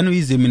Zimbabwe. The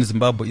ZANUism in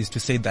Zimbabwe is to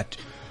say that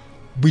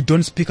we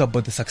don't speak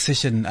about the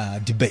succession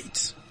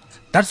debate.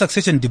 That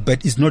succession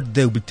debate is not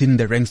there within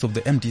the ranks of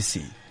the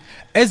MDC.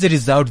 As a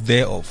result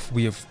thereof,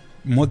 we have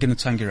Morgan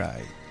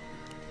Tsvangirai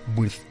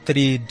with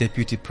 3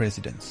 deputy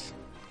presidents.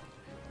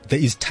 There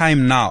is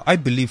time now. I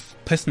believe,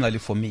 personally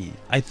for me,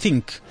 I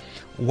think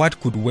what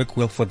could work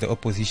well for the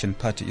opposition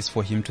party is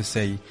for him to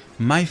say,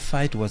 my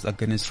fight was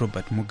against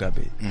Robert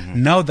Mugabe.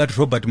 Now that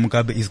Robert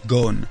Mugabe is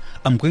gone,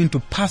 I'm going to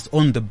pass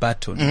on the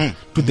baton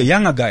to the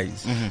younger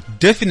guys.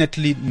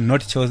 Definitely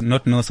not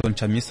Nelson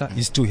Chamisa.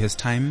 It's still his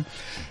time.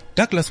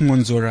 Douglas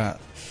Monzora,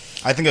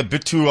 I think a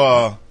bit too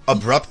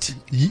abrupt.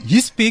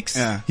 He speaks.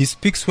 Yeah. He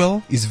speaks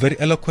well. He's very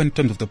eloquent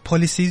in terms of the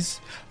policies.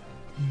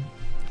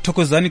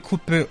 Thokozani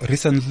Kupe,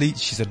 recently,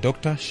 she's a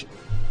doctor.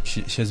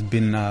 She has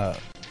been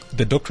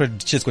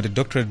she has got a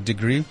doctorate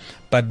degree,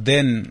 but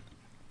then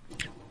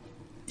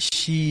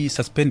she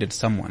suspended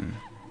someone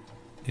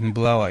in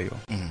Bulawayo,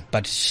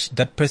 but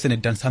that person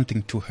had done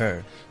something to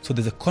her. So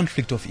there's a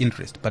conflict of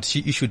interest, but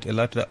she issued a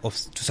letter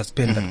to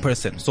suspend that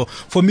person. So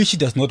for me, she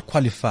does not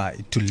qualify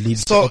to lead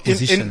the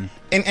opposition.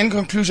 In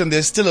conclusion,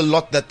 there's still a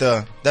lot that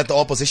the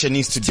opposition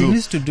needs to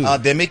do.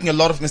 They're making a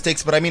lot of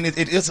mistakes, but I mean, it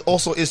is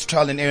also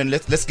trial and error.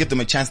 Let's give them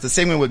a chance. The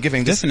same way we're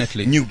giving this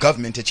new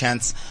government a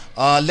chance.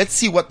 Let's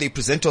see what they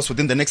present to us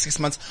within the next 6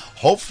 months.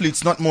 Hopefully,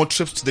 it's not more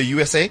trips to the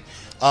USA.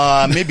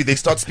 Maybe they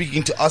start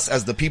speaking to us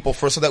as the people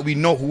first, so that we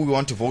know who we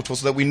want to vote for,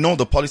 so that we know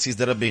the policies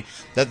that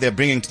they're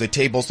bringing to the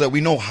table, so that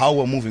we know how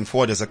we're moving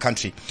forward as a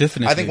country.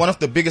 Definitely. I think one of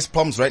the biggest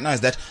problems right now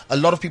is that a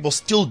lot of people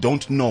still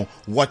don't know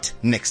what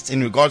next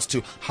in regards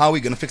to how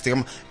we're going to fix the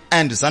government.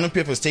 And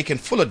ZANU-PF has taken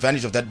full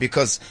advantage of that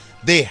because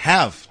they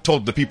have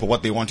told the people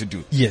what they want to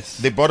do. Yes.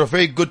 They brought a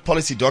very good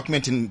policy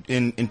document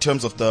in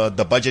terms of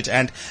the budget,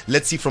 and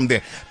let's see from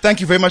there. Thank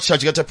you very much,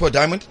 Jagathapua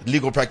Diamond,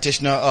 legal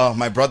practitioner,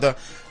 my brother.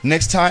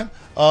 Next time,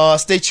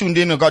 stay tuned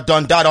in. We've got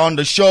Don Dada on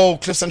the show.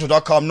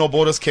 CliffCentral.com, No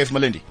Borders, Kev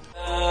Malindi.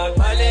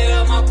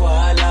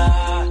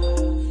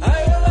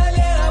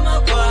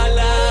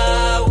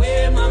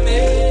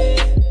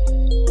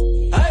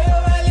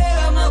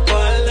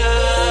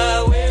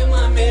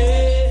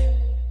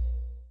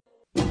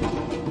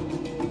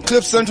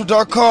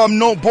 CliffCentral.com,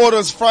 No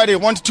Borders, Friday,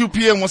 1 to 2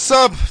 p.m. What's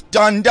up?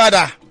 Don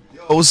Dada.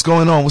 Yo, what's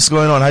going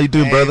on? How you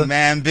doing, brother?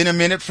 Man, been a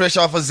minute, fresh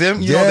off of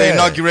Zim. You know, the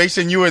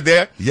inauguration, you were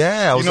there.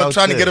 Yeah, I was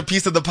trying to get a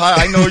piece of the pie.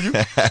 I know you.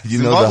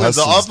 The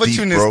hustle's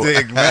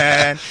opportunistic, deep,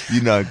 man.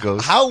 You know it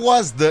goes. How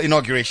was the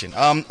inauguration?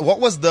 What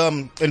was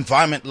the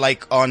environment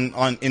like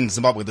in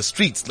Zimbabwe, the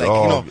streets?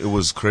 Like, it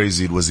was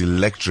crazy. It was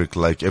electric.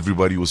 Like,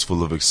 everybody was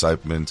full of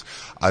excitement.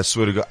 I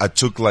swear to God, I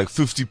took like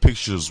 50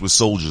 pictures with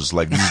soldiers.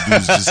 Like, these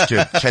dudes just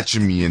kept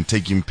catching me and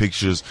taking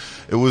pictures.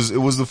 It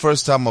was the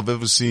first time I've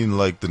ever seen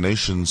like the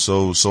nation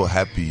so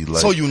happy.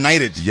 Like, so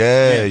united.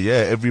 Yeah.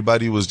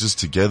 Everybody was just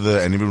together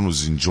and everyone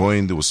was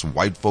enjoying. There was some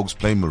white folks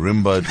playing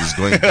marimba. It was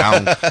going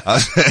down.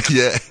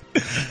 Yeah.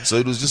 So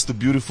it was just a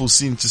beautiful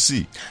scene to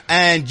see.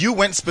 And you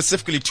went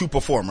specifically to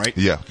perform, right?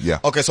 Yeah.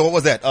 Okay, so what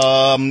was that?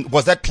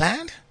 Was that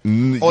planned?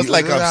 Or was it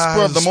like a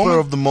spur of the moment? Spur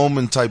of the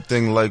moment type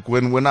thing. Like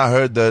when I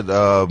heard that,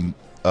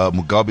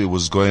 Mugabe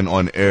was going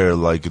on air,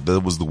 like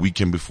that was the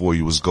weekend before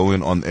he was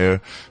going on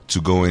air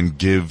to go and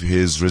give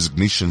his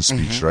resignation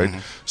speech,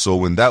 right? So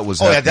when that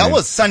was happening, that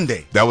was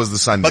Sunday. That was the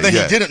Sunday. But then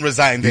he didn't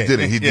resign there. He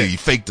didn't. He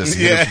faked us.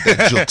 He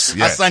jokes.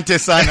 Yeah. Asante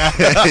sana.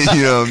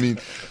 You know what I mean?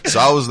 So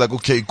I was like,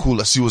 okay, cool.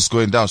 Let's see what's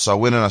going down. So I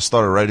went and I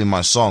started writing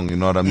my song. You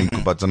know what I mean?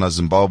 Kubatana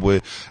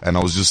Zimbabwe. And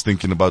I was just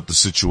thinking about the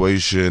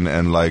situation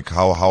and like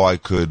how I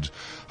could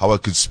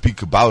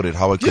speak about it,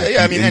 how I could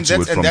into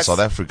it from South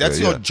Africa. That's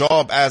your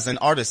job as an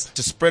artist,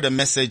 to spread a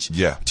message,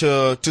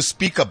 to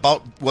speak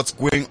about what's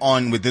going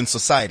on within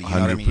society. You 100%,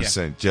 know what I mean?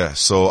 Yeah.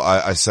 So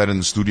I sat in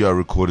the studio, I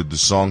recorded the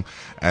song,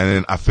 and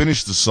then I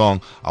finished the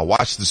song, I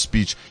watched the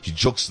speech, he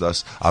joked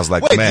us. I was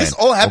like, wait, man. This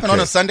all happened on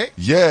a Sunday?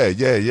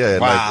 Yeah.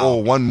 Wow.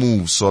 Like, one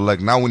move. So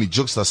like now when he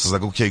joked us, I was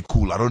like, okay,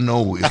 cool. I don't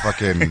know if I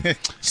can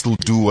still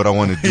do what I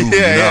want to do. You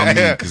know what I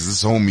mean? Cause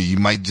this homie, he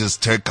might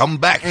just come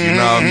back. You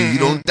know what I mean? He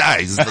don't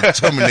die. He's the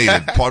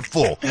Terminator part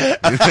 4.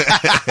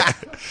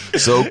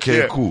 So,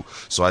 okay, cool.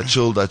 So I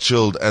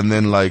chilled. And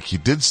then like he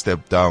did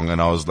step down and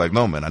I was like,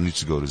 no, man, I need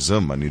to go to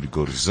Zim.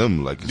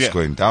 Like it's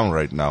going down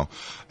right now.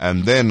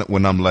 And then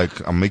when I'm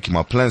making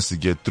my plans to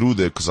get through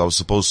there, cause I was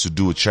supposed to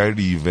do a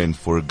charity event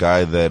for a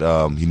guy that,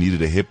 he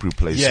needed a hip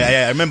replacement.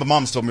 Yeah. I remember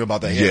Mom's told me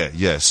about that.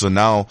 Yeah. So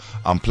now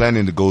I'm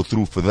planning to go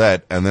through for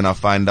that. And then I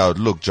find out,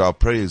 look, Jah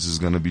Prayers is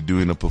going to be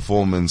doing a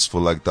performance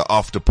for like the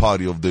after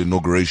party of the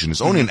inauguration.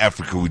 It's only in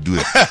Africa we do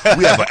it.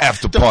 We have an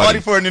after party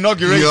for an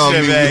inauguration. You know what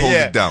I mean? Man. We hold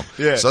it down.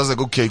 Yeah. So I was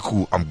like, okay,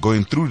 cool. I'm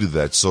going through to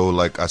that. So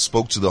like I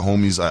spoke to the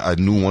homies. I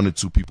knew 1 or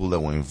 2 people that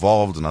were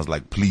involved and I was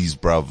like, please,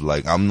 bruv,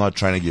 like I'm not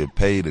trying to get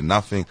paid or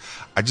nothing.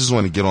 I just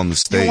want to get on the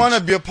stage. You want to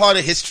be a part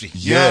of history.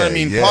 You know what I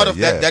mean? Part of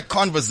that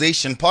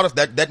conversation, part of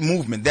that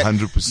movement.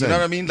 100%. You know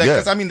what I mean? Like,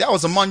 cause I mean, that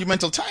was a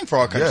monumental time for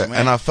our country, man.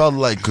 And I felt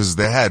like, cause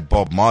they had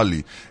Bob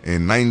Marley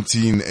in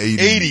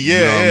 1980. You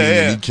know what I mean?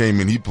 And he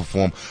came and he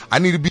performed. I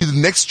need to be the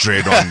next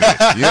trade on there.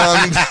 You know what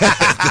I mean?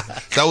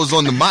 That was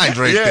on the mind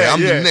right there.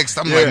 I'm the next.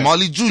 I'm like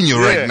Marley Jr.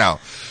 right now.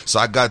 So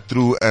I got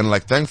through and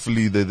like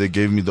thankfully they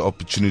gave me the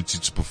opportunity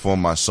to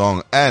perform my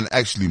song and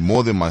actually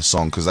more than my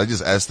song because I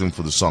just asked them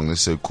for the song. They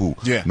said, cool,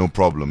 no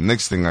problem.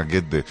 Next thing I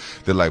get there,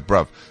 they're like,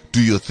 bruv,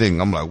 do your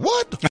thing. I'm like,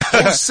 what?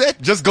 Whole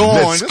set? Just go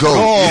on.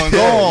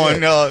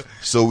 Go on.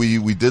 So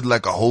we did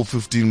like a whole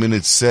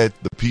 15-minute set.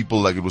 The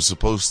people, like it was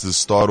supposed to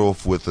start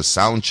off with a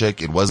sound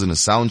check. It wasn't a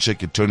sound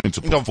check. It turned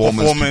into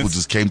performance. People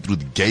just came through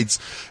the gates.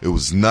 It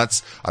was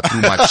nuts. I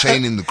threw my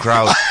chain in the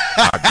crowd.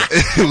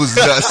 It was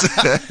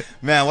nuts.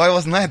 Man, why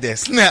wasn't I there?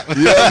 Snap.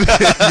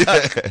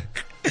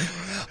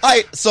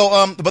 Alright,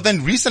 so, but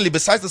then recently,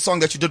 besides the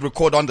song that you did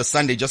record on the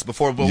Sunday just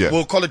before,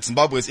 we'll call it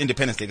Zimbabwe's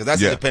Independence Day, because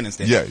that's Independence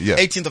Day.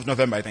 18th of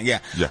November, I think,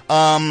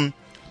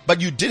 but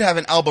you did have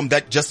an album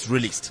that just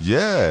released.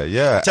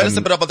 Tell us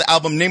a bit about the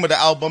album, name of the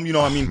album, you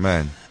know what I mean?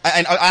 Man.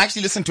 And I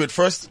actually listened to it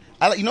first.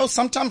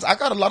 sometimes I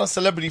got a lot of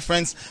celebrity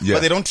friends, Yeah.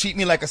 but they don't treat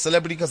me like a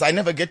celebrity because I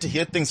never get to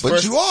hear things But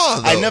first. you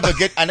are, though.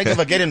 I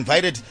never get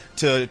invited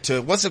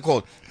to what's it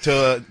called?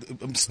 To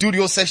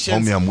studio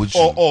sessions Homie, I'm with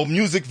you. or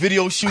music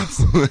video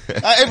shoots.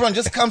 Everyone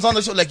just comes on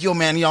the show like, yo,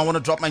 man, I want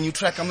to drop my new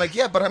track. I'm like,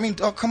 yeah, but I mean,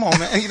 oh, come on,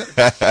 man.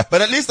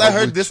 But at least I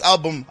heard this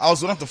album. I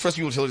was one of the first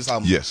people to hear this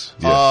album. Yes.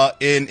 Yeah.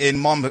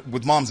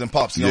 With moms and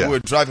pops. Yeah. We were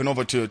driving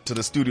over to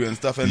the studio and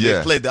stuff, and Yeah.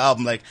 they played the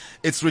album. Like,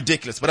 it's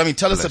ridiculous. But I mean,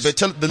 tell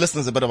the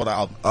listeners a bit about the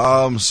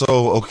album. So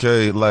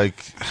okay, like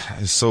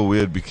it's so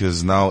weird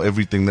because now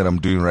everything that I'm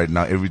doing right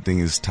now, everything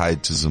is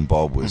tied to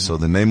Zimbabwe. So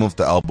the name of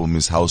the album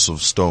is House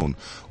of Stone,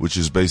 which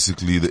is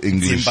basically the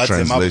English Zimbabwe.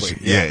 translation.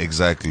 Yeah.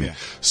 Exactly. Yeah.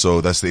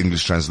 So that's the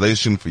English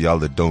translation for y'all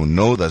that don't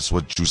know. That's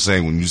what you're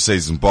saying when you say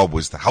Zimbabwe.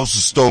 It's the House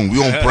of Stone. We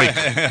don't break.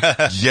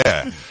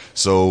 Yeah.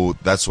 So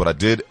that's what I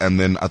did, and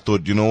then I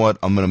thought, you know what,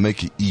 I'm gonna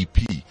make an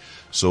EP.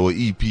 So an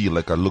EP,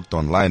 like I looked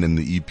online in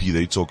the EP,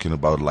 they talking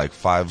about like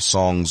 5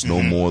 songs,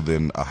 no more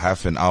than a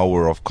half an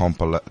hour of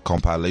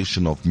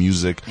compilation of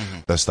music.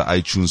 That's the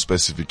iTunes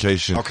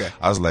specification. Okay.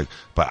 I was like,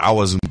 but I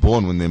wasn't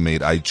born when they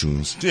made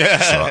iTunes. Yeah.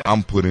 So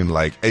I'm putting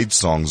like 8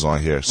 songs on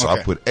here. So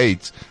Okay. I put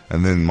 8,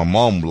 and then my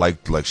mom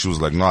she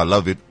was like, no, I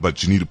love it,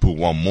 but you need to put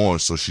one more.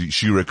 So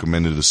she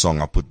recommended a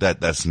song. I put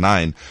that's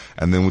 9.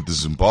 And then with the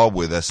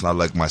Zimbabwe, that's not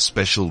like my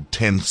special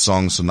 10th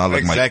song. So now like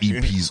Exactly. my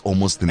EP is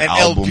almost an An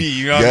album. LP,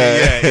 you know what I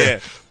mean? Yeah.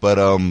 But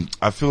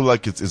I feel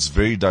like it's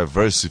very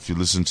diverse. If you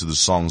listen to the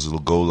songs, it'll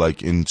go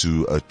like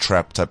into a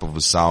trap type of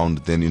a sound,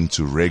 then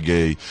into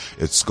reggae.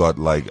 It's got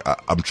like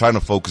I'm trying to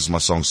focus my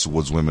songs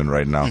towards women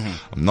right now.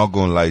 I'm not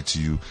gonna lie to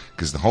you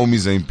because the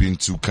homies ain't being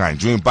too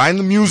kind. You ain't buying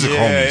the music,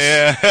 homies.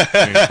 Yeah.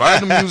 You ain't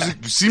buying the music.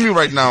 You see me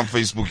right now on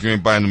Facebook. You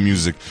ain't buying the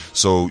music.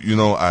 So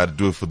I had to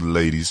do it for the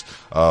ladies.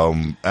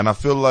 And I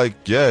feel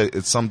like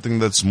it's something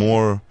that's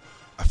more.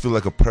 I feel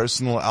like a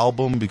personal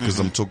album because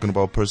I'm talking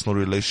about personal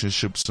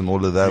relationships and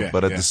all of that, Yeah,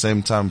 but at yeah. the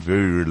same time,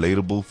 very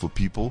relatable for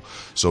people.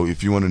 So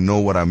if you want to know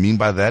what I mean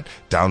by that,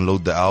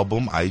 download the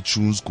album,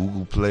 iTunes,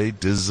 Google Play,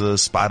 Deezer,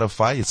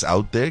 Spotify. It's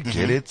out there.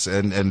 Get it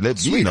and let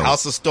me Sweet. know.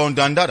 House of Stone,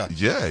 Dandada.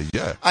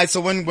 Yeah. Alright,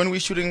 so when we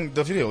shooting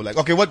the video, like,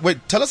 okay, wait,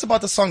 tell us about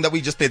the song that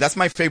we just played. That's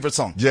my favorite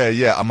song. Yeah,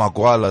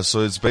 Amagwala.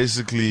 So it's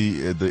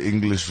basically, the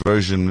English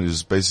version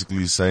is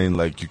basically saying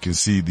like, you can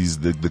see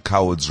the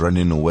cowards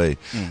running away.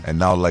 And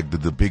now like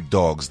the big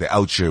dogs, they're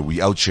out here.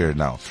 We out here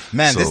now.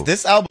 Man, So-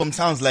 this album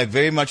sounds like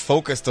very much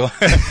focused on,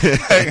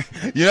 like,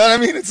 you know what I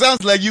mean? It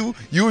sounds like you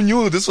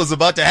knew this was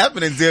about to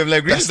happen in Zim.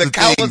 Like, really, That's the the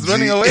cowards thing,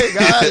 running G. away,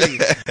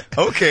 guys.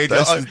 Okay,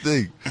 That's the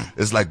thing.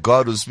 It's like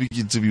God was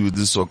speaking to me with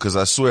this song because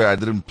I swear I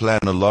didn't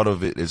plan a lot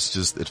of it. It's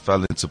just it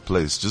fell into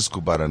place. Just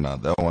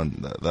Kubarana. That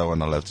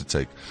one I'll have to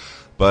take.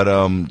 But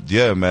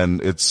yeah, man,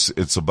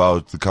 it's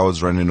about the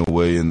cowards running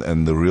away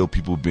and the real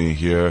people being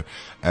here.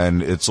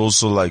 And it's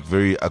also like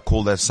I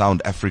call that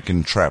sound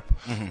African trap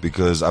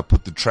because I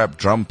put the trap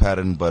drum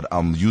pattern, but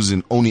I'm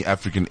using only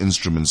African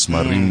instruments,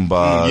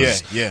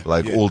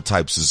 marimbas, all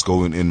types is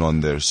going in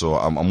on there. So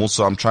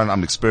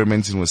I'm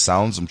experimenting with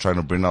sounds. I'm trying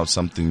to bring out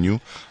something new.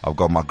 I've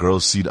got my girl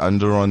Seed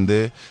Under on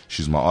there.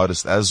 She's my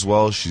artist as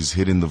well. She's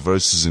hitting the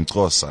verses in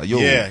Xhosa.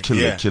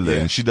 Killer.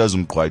 And she does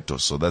Kwaito.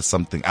 So that's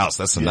something else.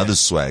 That's another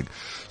swag.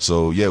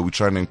 So yeah, we're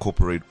trying to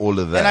incorporate all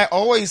of that. And I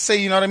always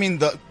say, you know what I mean?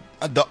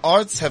 The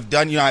arts have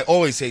done, I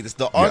always say this,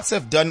 the arts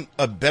have done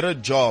a better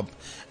job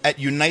at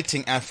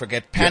uniting Africa,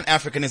 at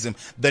Pan-Africanism,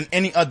 than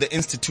any other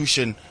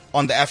institution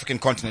on the African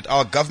continent.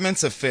 Our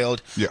governments have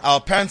failed. Yeah.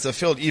 Our parents have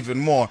failed even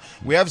more.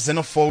 We have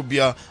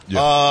xenophobia.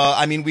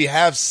 We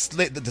have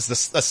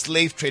a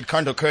slave trade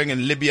currently occurring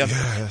in Libya.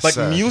 Yeah, but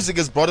sad. music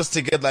has brought us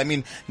together. I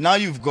mean, now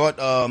you've got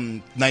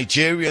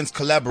Nigerians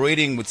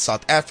collaborating with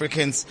South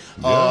Africans,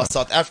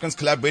 South Africans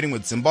collaborating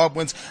with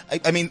Zimbabweans.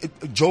 I mean,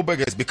 Joburg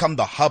has become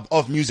the hub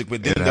of music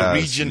within the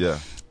region. Yeah.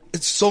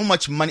 It's so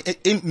much money.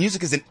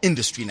 Music is an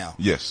industry now.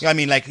 Yes. I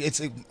mean, like,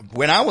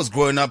 when I was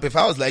growing up, if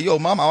I was like, yo,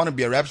 mom, I want to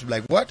be a rapper, she'd be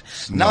like, what?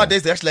 No.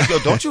 Nowadays, they're actually like, yo,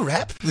 don't you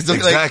rap?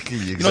 Exactly.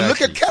 You know, look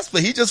at Casper.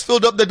 He just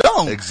filled up the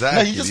dome.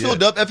 Exactly, No, he just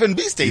filled up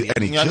FNB Stadium.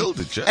 And he You know killed what I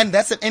mean? it, yeah. And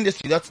that's an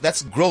industry.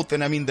 That's growth.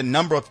 And I mean, the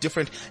number of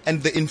different,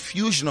 and the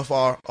infusion of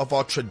our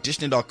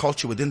tradition and our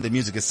culture within the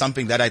music is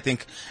something that I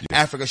think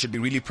Africa should be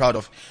really proud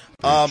of.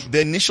 The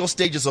initial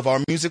stages of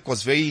our music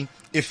was very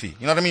iffy.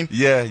 You know what I mean?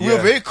 Yeah, We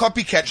were very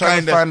copycat.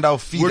 Trying to find our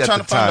feet We're at trying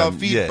the to find our time,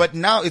 feet, yeah. but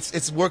now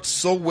it's worked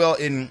so well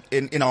in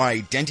our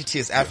identity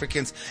as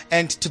Africans,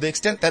 and to the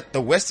extent that the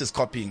West is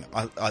copying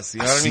us. You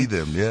know what I see mean?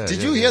 them, yeah. Did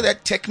yeah, you yeah. hear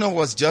that Techno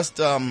was just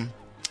he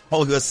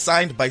was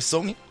signed by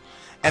Sony,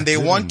 and they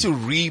want to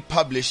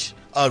republish,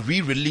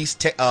 re-release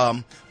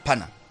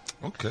Pana.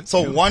 Okay.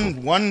 So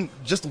beautiful.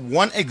 just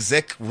one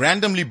exec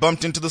randomly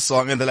bumped into the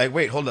song and they're like,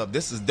 wait, hold up,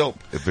 this is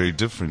dope. Very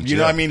different. You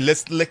know what I mean?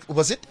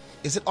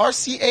 Is it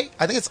RCA?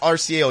 I think it's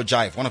RCA or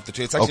Jive, one of the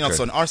two. It's actually not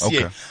so an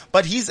RCA. Okay.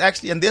 But he's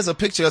actually, and there's a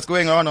picture that's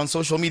going around on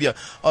social media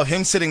of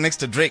him sitting next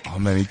to Drake. Oh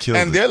man, he killed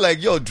And it. they're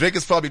like, yo, Drake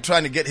is probably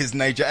trying to get his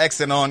Niger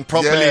accent on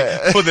properly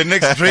for the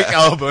next Drake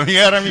album. You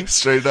know what I mean?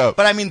 Straight up.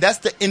 But I mean, that's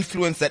the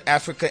influence that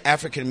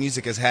African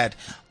music has had.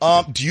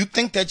 Do you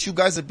think that you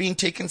guys are being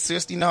taken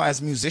seriously now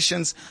as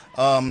musicians,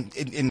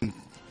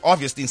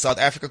 obviously in South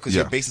Africa because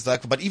you're based in South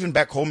Africa, but even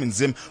back home in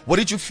Zim, what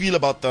did you feel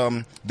about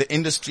the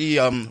industry?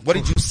 What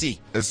did you see?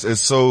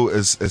 It's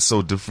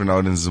so different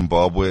out in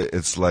Zimbabwe.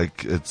 It's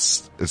like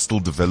it's still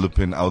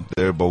developing out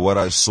there, but what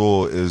I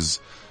saw is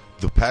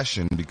the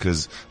passion,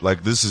 because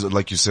like this is,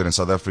 like you said, in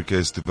South Africa,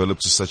 it's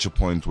developed to such a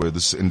point where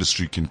this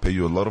industry can pay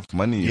you a lot of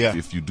money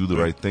if you do the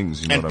right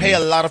things. You know and what pay I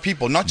mean? a lot of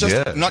people, not just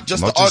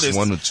the artists,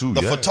 one or two,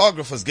 the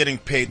photographers getting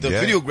paid, the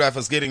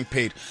videographers getting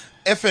paid.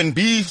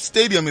 FNB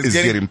Stadium is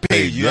getting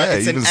paid. You know?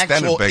 It's even an Standard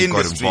actual Bank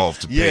industry. got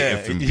involved to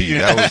pay FNB.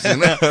 That was, you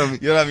know what I mean?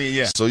 You know what I mean?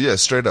 Yeah. So yeah,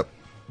 straight up.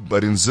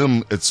 But in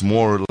Zim, it's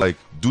more like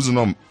dudes are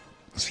not,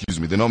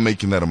 they're not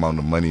making that amount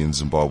of money in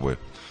Zimbabwe,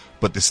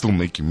 but they're still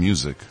making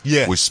music,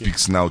 which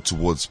speaks now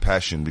towards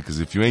passion, because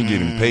if you ain't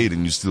getting paid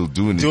and you're still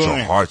doing it,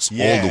 your heart's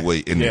all the way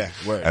in it.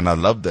 Word. And I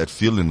love that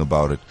feeling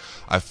about it.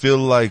 I feel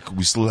like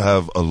we still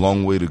have a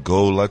long way to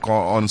go, like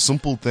on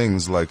simple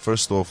things. Like,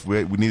 first off,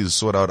 we need to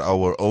sort out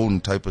our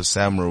own type of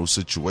Samro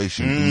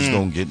situation. Dudes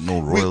don't get no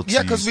royalties.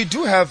 Because we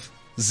do have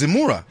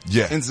Zimura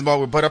in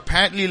Zimbabwe, but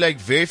apparently like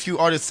very few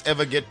artists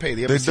ever get paid.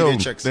 They see their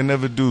checks. They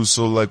never do.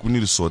 So like we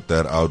need to sort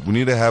that out. We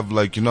need to have,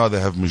 like, you know how they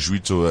have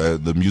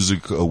Mjwito, the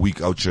music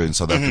week out here in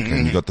South Africa,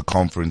 and you got the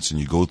conference and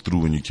you go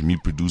through and you can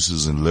meet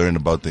producers and learn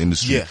about the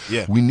industry.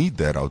 We need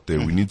that out there.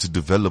 We need to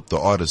develop the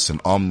artists and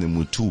arm them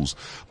with tools.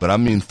 But I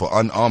mean, for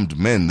unarmed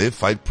men, they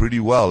fight pretty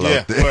well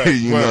out there.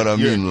 You know what I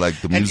mean? Like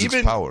the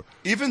music's power.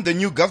 Even the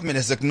new government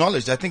has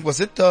acknowledged, I think, was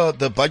it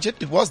the budget?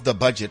 It was the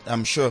budget,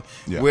 I'm sure,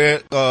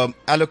 where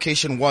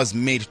allocation was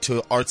made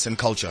to arts and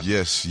culture.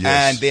 Yes.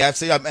 And they have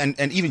said,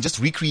 and even just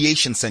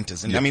recreation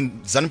centers. And I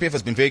mean, ZANU-PF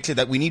has been very clear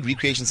that we need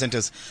recreation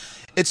centers.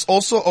 It's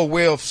also a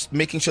way of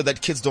making sure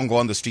that kids don't go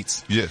on the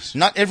streets. Yes.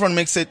 Not everyone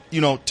makes it,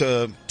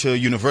 to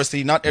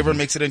university. Not everyone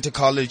makes it into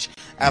college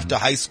after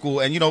high school.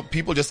 And,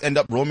 people just end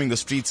up roaming the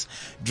streets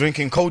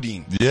drinking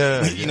codeine.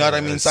 Yeah. You know what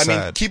I mean? So, I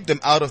mean, keep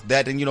them out of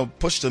that and,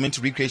 push them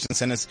into recreation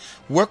centers.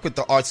 Work with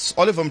the arts.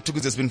 Oliver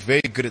Mtukudzi has been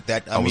very good at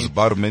that. I was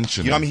about to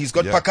mention. You know what I mean? He's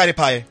got Pakari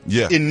Pai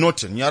in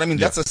Norton. You know what I mean?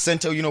 Yeah. That's a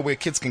center, where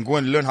kids can go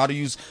and learn how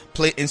to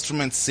play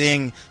instruments,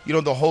 sing,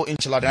 the whole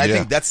enchilada. And I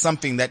think that's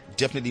something that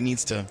definitely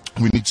needs to.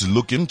 We need to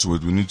look into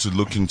it. We need to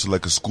look into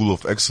like a school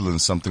of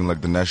excellence, something like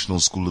the National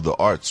School of the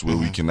Arts, where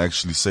we can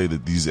actually say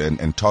that these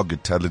and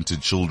target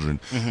talented children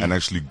and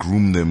actually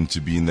groom them to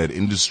be in that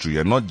industry,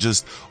 and not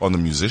just on the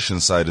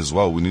musician side as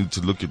well. We need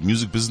to look at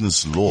music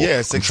business law,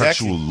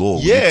 contractual law.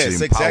 We need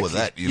to empower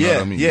that. You know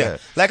what I mean? Yeah.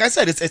 Like I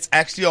said, it's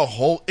actually a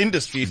whole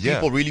industry if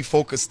people really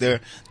focus their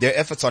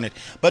efforts on it.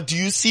 But do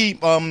you see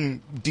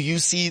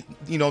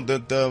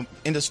the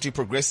industry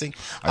progressing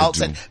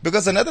outside?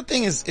 Because another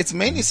thing is, it's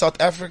mainly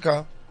South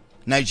Africa,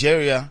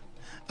 Nigeria,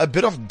 a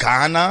bit of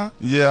Ghana,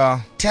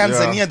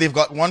 Tanzania. They've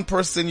got one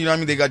person,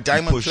 they got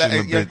Diamond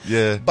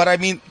Platinum. But I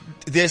mean,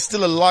 there's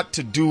still a lot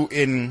to do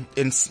in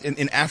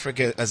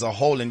Africa as a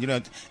whole,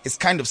 and it's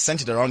kind of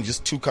centered around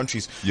just two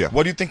countries.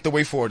 What do you think the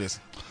way forward is?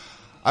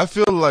 I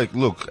feel like,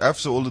 look,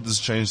 after all of this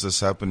change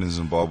that's happened in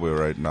Zimbabwe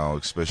right now,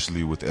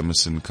 especially with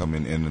Emerson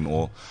coming in and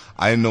all,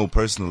 I know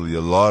personally a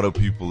lot of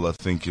people are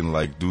thinking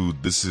like,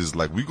 dude, this is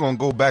like, we're going to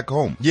go back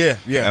home. Yeah.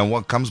 And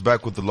what comes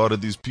back with a lot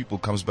of these people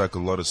comes back a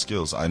lot of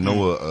skills. I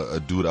know a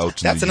dude out in the UK.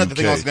 That's another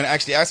thing I was going to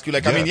actually ask you.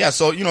 Like, I mean,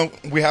 so,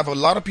 we have a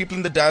lot of people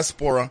in the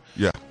diaspora.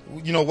 Yeah.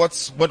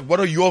 What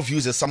are your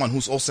views as someone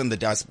who's also in the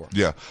diaspora?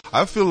 Yeah.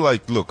 I feel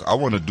like, look, I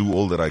want to do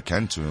all that I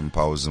can to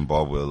empower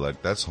Zimbabwe.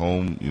 Like, that's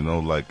home,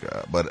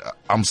 but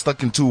I'm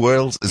stuck in two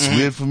worlds. It's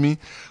weird for me.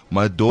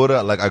 My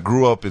daughter, like, I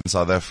grew up in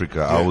South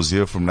Africa. I was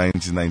here from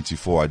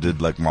 1994. I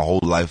did like my whole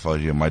life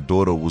out here. My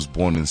daughter was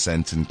born in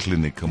Santon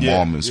Clinic. Her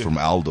mom is from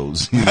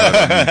Aldo's. You know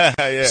what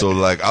I mean? So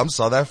like, I'm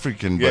South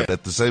African, but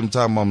at the same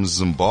time, I'm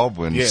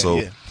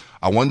Zimbabwean.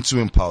 I want to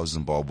empower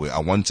Zimbabwe. I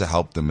want to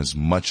help them as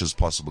much as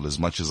possible, as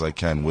much as I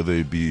can, whether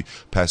it be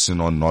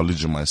passing on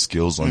knowledge and my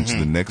skills onto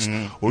the next,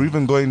 or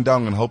even going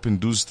down and helping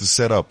dudes to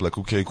set up. Like,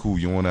 okay, cool.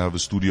 You want to have a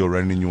studio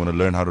running. You want to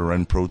learn how to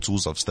run Pro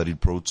Tools. I've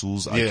studied Pro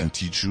Tools. I can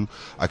teach you.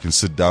 I can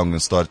sit down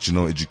and start,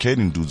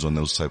 educating dudes on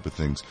those type of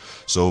things.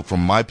 So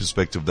from my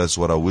perspective, that's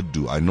what I would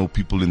do. I know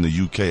people in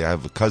the UK. I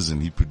have a cousin.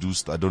 He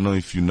produced, I don't know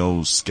if you know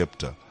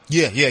Skepta.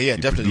 Yeah, he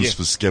definitely. Produced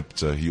for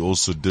Skepta. He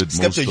also did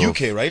Skepta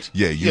UK, right?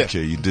 Yeah, UK.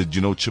 He did,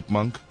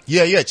 Chipmunk?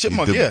 Yeah,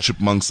 Chipmunk, he did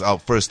Chipmunk's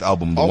first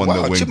album, the one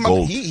that went Chipmunk,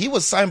 gold. He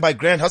was signed by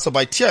Grand Hustle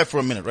by T.I. for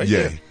a minute, right?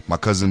 Yeah. My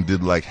cousin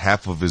did like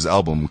half of his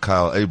album,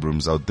 Kyle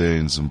Abrams, out there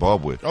in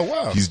Zimbabwe. Oh,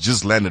 wow. He's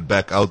just landed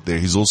back out there.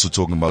 He's also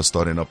talking about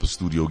starting up a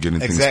studio,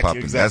 getting things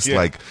popping. That's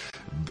like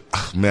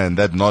man,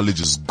 that knowledge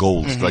is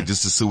gold. Like,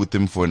 just to sit with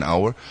him for an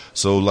hour.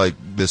 So, like,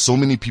 there's so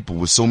many people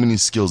with so many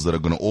skills that are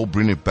going to all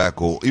bring it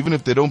back, or even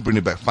if they don't bring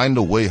it back, find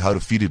a way how to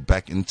feed it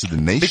back into the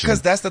nation.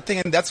 Because that's the thing,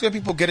 and that's where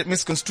people get it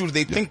misconstrued.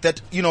 They think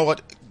that, you know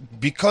what,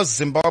 because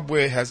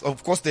Zimbabwe has,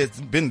 of course,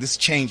 there's been this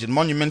change and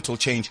monumental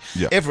change.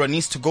 Yeah. Everyone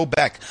needs to go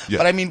back. Yeah.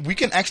 But I mean, we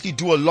can actually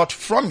do a lot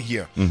from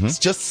here. It's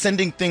just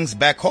sending things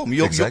back home.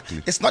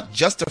 Exactly. It's not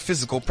just a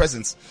physical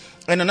presence.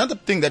 And another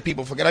thing that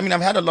people forget, I mean,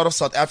 I've had a lot of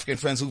South African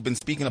friends who've been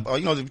speaking about,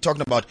 you know, they're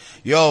talking about,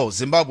 yo,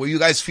 Zimbabwe, you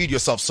guys feed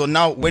yourself. So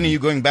now, when are you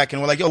going back?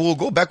 And we're like, yo, we'll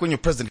go back when your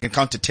president can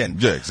count to 10.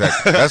 Yeah,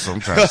 exactly. That's what I'm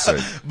trying to say.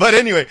 But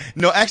anyway,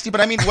 no, actually, but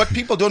I mean, what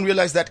people don't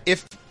realize that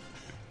if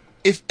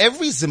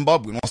every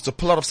Zimbabwean was to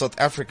pull out of South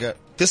Africa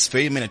this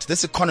very minute,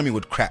 this economy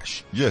would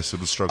crash. Yes, it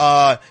will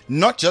struggle.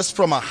 Not just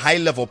from a high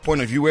level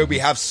point of view where we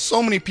have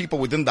so many people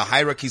within the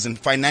hierarchies and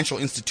financial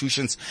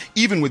institutions,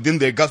 even within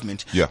their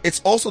government. Yeah.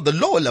 It's also the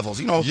lower levels,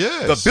 you know,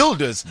 Yes. the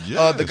builders,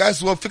 Yes. the guys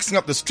who are fixing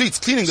up the streets,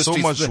 cleaning the So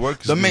streets. much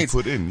work is the being maids.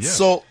 put in, yeah.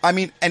 So, I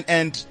mean,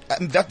 and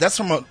that's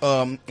from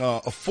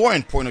a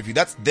foreign point of view.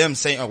 That's them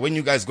saying, oh, when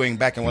you guys going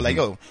back, and we're like,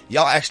 yo,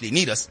 y'all actually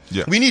need us.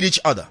 Yeah. We need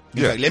each other.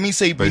 In Yeah. fact, let me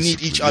say we need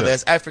Basically, each other yeah.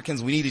 as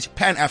Africans. We need each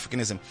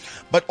Pan-Africanism.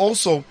 But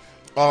also,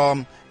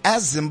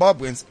 as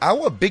Zimbabweans,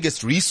 our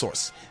biggest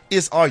resource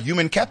is our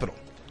human capital.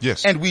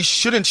 Yes. And we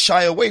shouldn't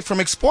shy away from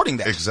exporting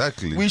that.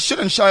 Exactly. We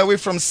shouldn't shy away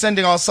from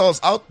sending ourselves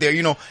out there,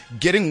 you know,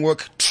 getting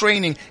work,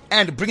 training,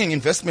 and bringing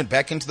investment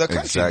back into the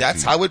country. Exactly.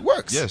 That's how it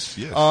works. Yes,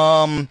 yes.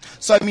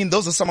 So I mean,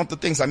 those are some of the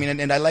things. I mean,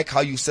 and I like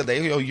how you said that,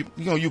 you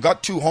know, you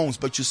got two homes,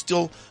 but you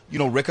still, you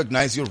know,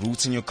 recognize your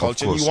roots and your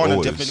culture. course, and you want to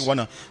always. definitely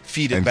want to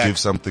feed it And back. give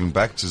something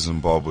back to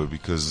Zimbabwe,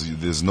 because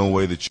there's no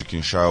way that you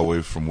can shy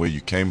away from where you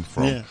came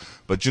from. Yeah.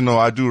 But, you know,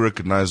 I do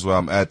recognize where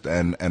I'm at,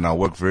 and I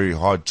work very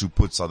hard to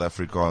put South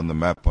Africa on the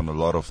map on a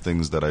lot of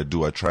things that I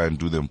do. I try and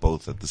do them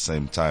both at the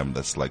same time.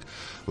 That's like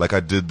I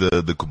did the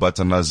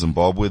Kubatana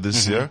Zimbabwe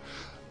this year.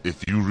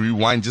 If you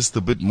rewind just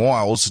a bit more,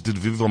 I also did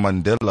Viva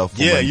Mandela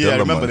for Yeah, Mandela yeah, I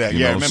remember Month, that. you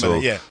Yeah, I know? remember So,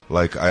 that, yeah.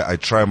 like, I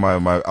try my,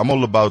 I'm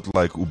all about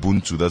like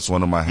Ubuntu. That's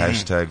one of my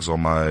hashtags on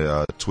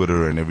my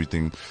Twitter and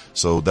everything.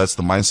 So that's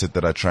the mindset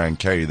that I try and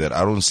carry, that I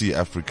don't see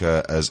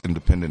Africa as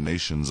independent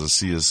nations. I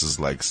see us as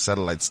like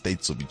satellite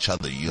states of each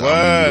other. You know what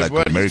I mean? Like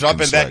Word, he's American dropping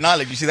that swag.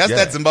 knowledge. You see, that's Yeah.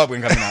 that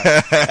Zimbabwean coming out.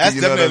 That's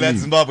You know what definitely I that mean?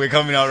 Zimbabwe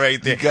coming out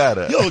right there. You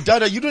gotta. Yo,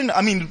 Dada, you didn't,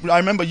 I mean, I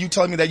remember you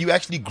telling me that you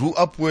actually grew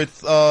up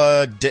with,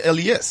 De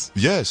Elias.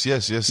 Yes. Yeah,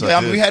 I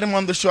mean, did. we had him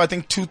on the show, I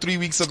think 2-3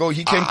 weeks ago.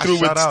 He came through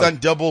with shout out.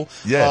 Stunt Double,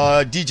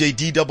 Yeah. DJ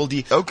D Double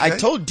D. Okay. I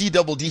told D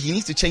Double D he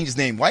needs to change his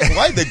name. Why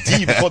the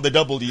D before the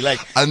Double D? Like,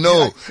 I know.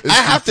 like, It's I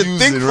have to think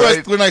confusing, first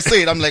right? when I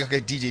say it. I'm like,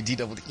 okay, DJ D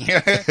Double D.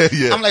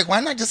 Yeah. I'm like, why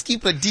not just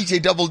keep a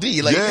DJ Double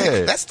D? Like,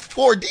 Yeah. that's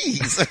 4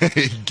 Ds.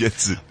 He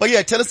gets it. But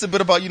yeah, tell us a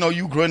bit about, you know,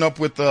 you growing up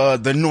with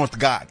the North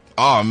God.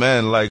 Oh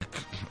man, like,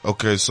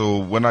 okay, so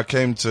when I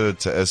came to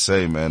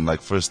SA, man,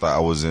 like first I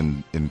was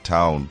in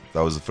town.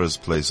 That was the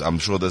first place. I'm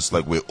sure that's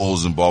like where all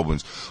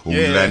Zimbabweans, when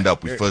we Yeah, land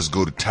up, we yeah. first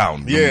go to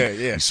town. Yeah,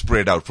 we, yeah. We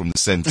spread out from the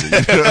center.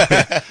 You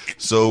know?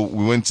 So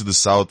we went to the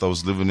south. I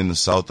was living in the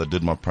south. I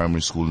did my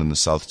primary school in the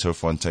south,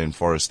 Turfontein,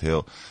 Forest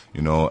Hill,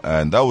 you know,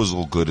 and that was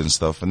all good and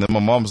stuff. And then my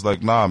mom's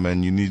like, nah,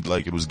 man, you need,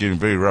 like, it was getting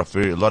very rough,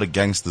 a lot of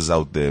gangsters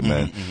out there,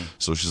 man.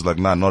 So she's like,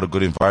 nah, not a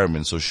good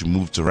environment. So she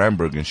moved to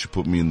Randburg and she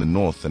put me in the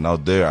north. And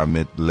out there I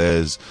met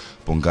Les,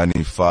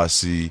 Bongani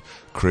Fasi,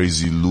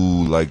 Crazy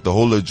Lou, like the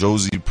whole of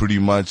Josie, pretty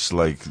much,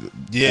 like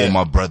Yeah. all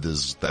my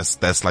brothers.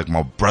 That's like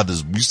my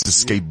brothers. We used to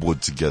skateboard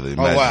together.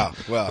 Imagine.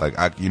 wow.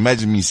 Like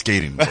imagine me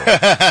skating, bro.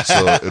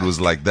 So it was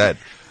like that.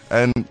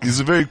 And he's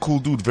a very cool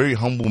dude, very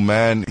humble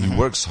man. He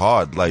works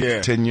hard, like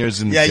Yeah. 10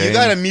 years in the Yeah, game. you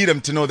gotta meet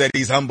him to know that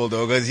he's humble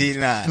though, cause he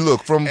nah.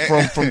 Look, from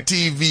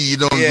TV, you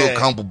don't Yeah, look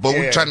humble, but yeah.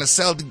 we're trying to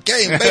sell the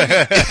game, baby.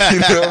 You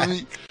know what I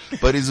mean?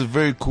 But he's a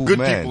very cool Good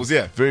man. peoples,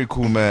 yeah. Very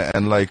cool man.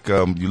 And like,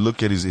 you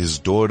look at his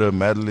daughter,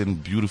 Madeline,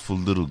 beautiful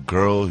little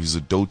girl. He's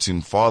a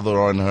doting father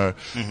on her.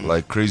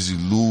 Like Crazy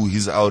Lou,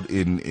 he's out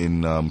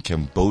in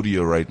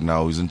Cambodia right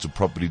now. He's into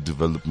property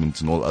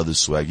development and all other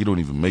swag. He don't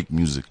even make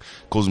music.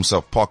 Calls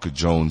himself Parker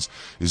Jones.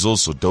 He's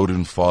also a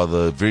doting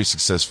father, very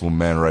successful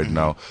man right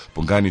now.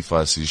 Bongani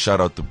Fasi,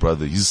 shout out the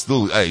brother. He's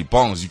still, hey,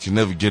 Bongs, you can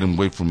never get him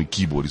away from the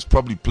keyboard. He's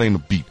probably playing a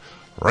beat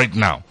right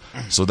now.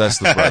 So that's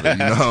the brother, you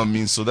know what I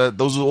mean? So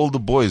those are all the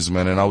boys,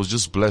 man. And I was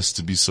just blessed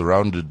to be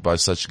surrounded by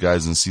such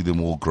guys and see them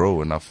all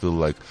grow. And I feel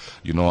like,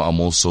 you know, I'm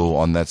also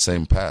on that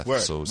same path.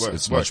 So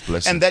it's much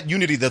blessing. And that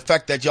unity, the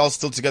fact that y'all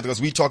still together, because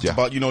we talked Yeah.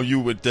 about, you know, you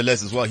with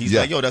Deleuze as well. He's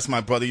Yeah. like, yo, that's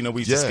my brother. You know,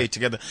 we used to Yeah. skate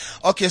together.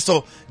 Okay,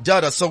 so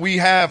Dada, so we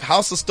have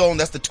House of Stone.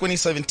 That's the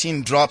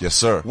 2017 drop. Yes,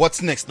 sir.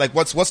 What's next? Like,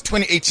 what's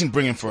 2018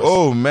 bringing for us?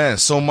 Oh man,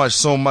 so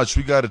much.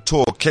 We got a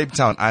tour. Cape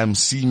Town, I am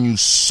seeing you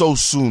so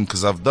soon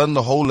because I've done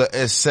the whole of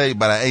SA,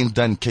 but I ain't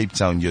done Cape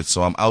Town yet,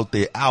 so I'm out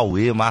there. Ow,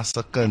 here, my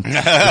second. You know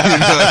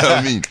what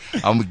I mean?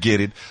 I'm gonna get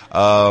it.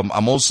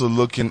 I'm also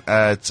looking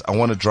at, I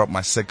want to drop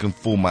my second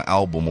my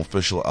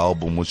official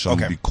album, which I'm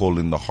gonna be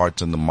calling The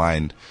Heart and the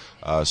Mind.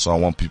 So I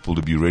want people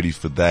to be ready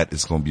for that.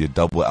 It's going to be a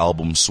double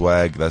album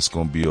swag. That's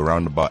going to be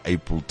around about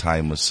April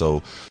time or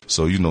so.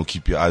 So, you know,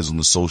 keep your eyes on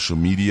the social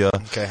media.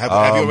 Okay. Have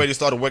you already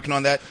started working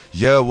on that?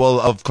 Yeah, well,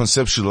 I've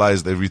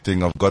conceptualized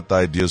everything. I've got the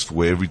ideas for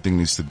where everything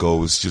needs to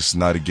go. It's just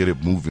now to get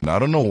it moving. I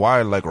don't know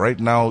why, like right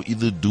now,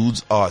 either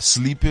dudes are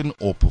sleeping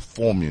or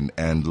performing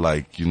and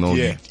like, you know,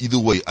 either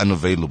way,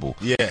 unavailable.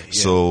 Yeah.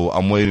 So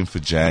I'm waiting for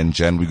Jan.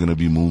 We're going to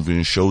be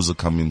moving. Shows are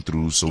coming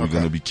through. So we're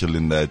going to be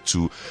killing that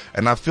too.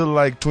 And I feel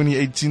like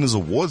 2018 is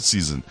award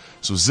season.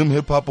 So Zim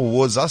Hip Hop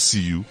Awards, I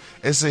see you.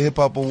 SA Hip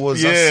Hop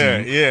Awards, I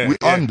see you. We're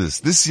on this.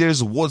 This year's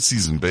award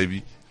season,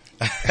 baby.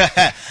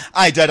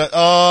 Alright,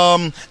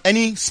 Dada.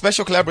 Any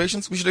special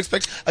collaborations we should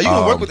expect? Are you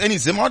gonna work with any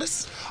Zim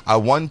artists? I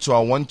want to,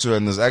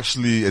 and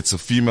it's a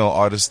female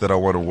artist that I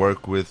want to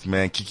work with,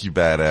 man, Kiki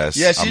Badass.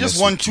 Yeah, she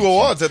just won 2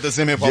 awards at the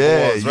Zim Hip Hop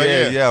Awards,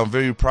 right? Yeah, I'm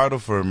very proud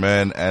of her,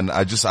 man, and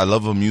I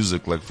love her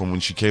music, like from when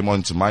she came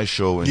onto my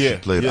show and she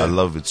played, I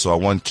love it. So I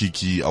want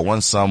Kiki, I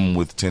want some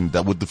with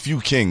the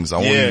Few Kings. I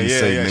won't even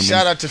say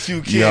shout out to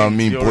Few Kings. You know what I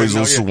mean? Boys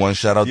also won,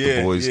 shout out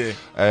the boys.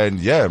 And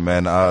yeah,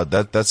 man,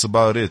 that's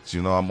about it.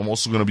 You know, I'm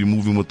also gonna be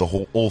moving with the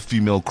whole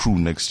all-female crew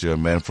next year,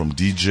 man, from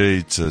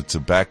DJ to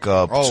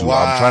backup I'm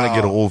trying to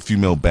get an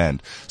all-female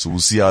band. So we'll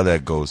see how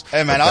that goes.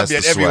 Hey man, I'll be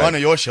at every one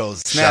of your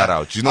shows. Shout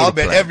out. You know I'll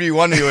be at every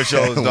one of your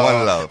shows, dog.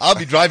 One love. I'll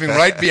be driving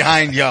right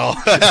behind y'all.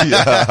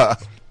 Yeah.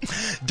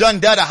 Done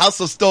Dada, House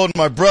of Stone,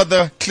 my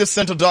brother,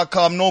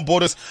 CliffCentral.com, No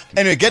Borders.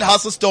 Anyway, get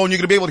House of Stone. You're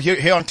going to be able to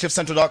hear on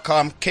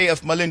CliffCentral.com.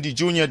 KF Malindi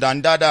Jr.,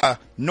 Done Dada,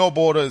 No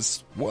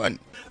Borders, 1.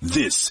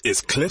 This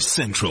is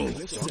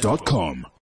CliffCentral.com.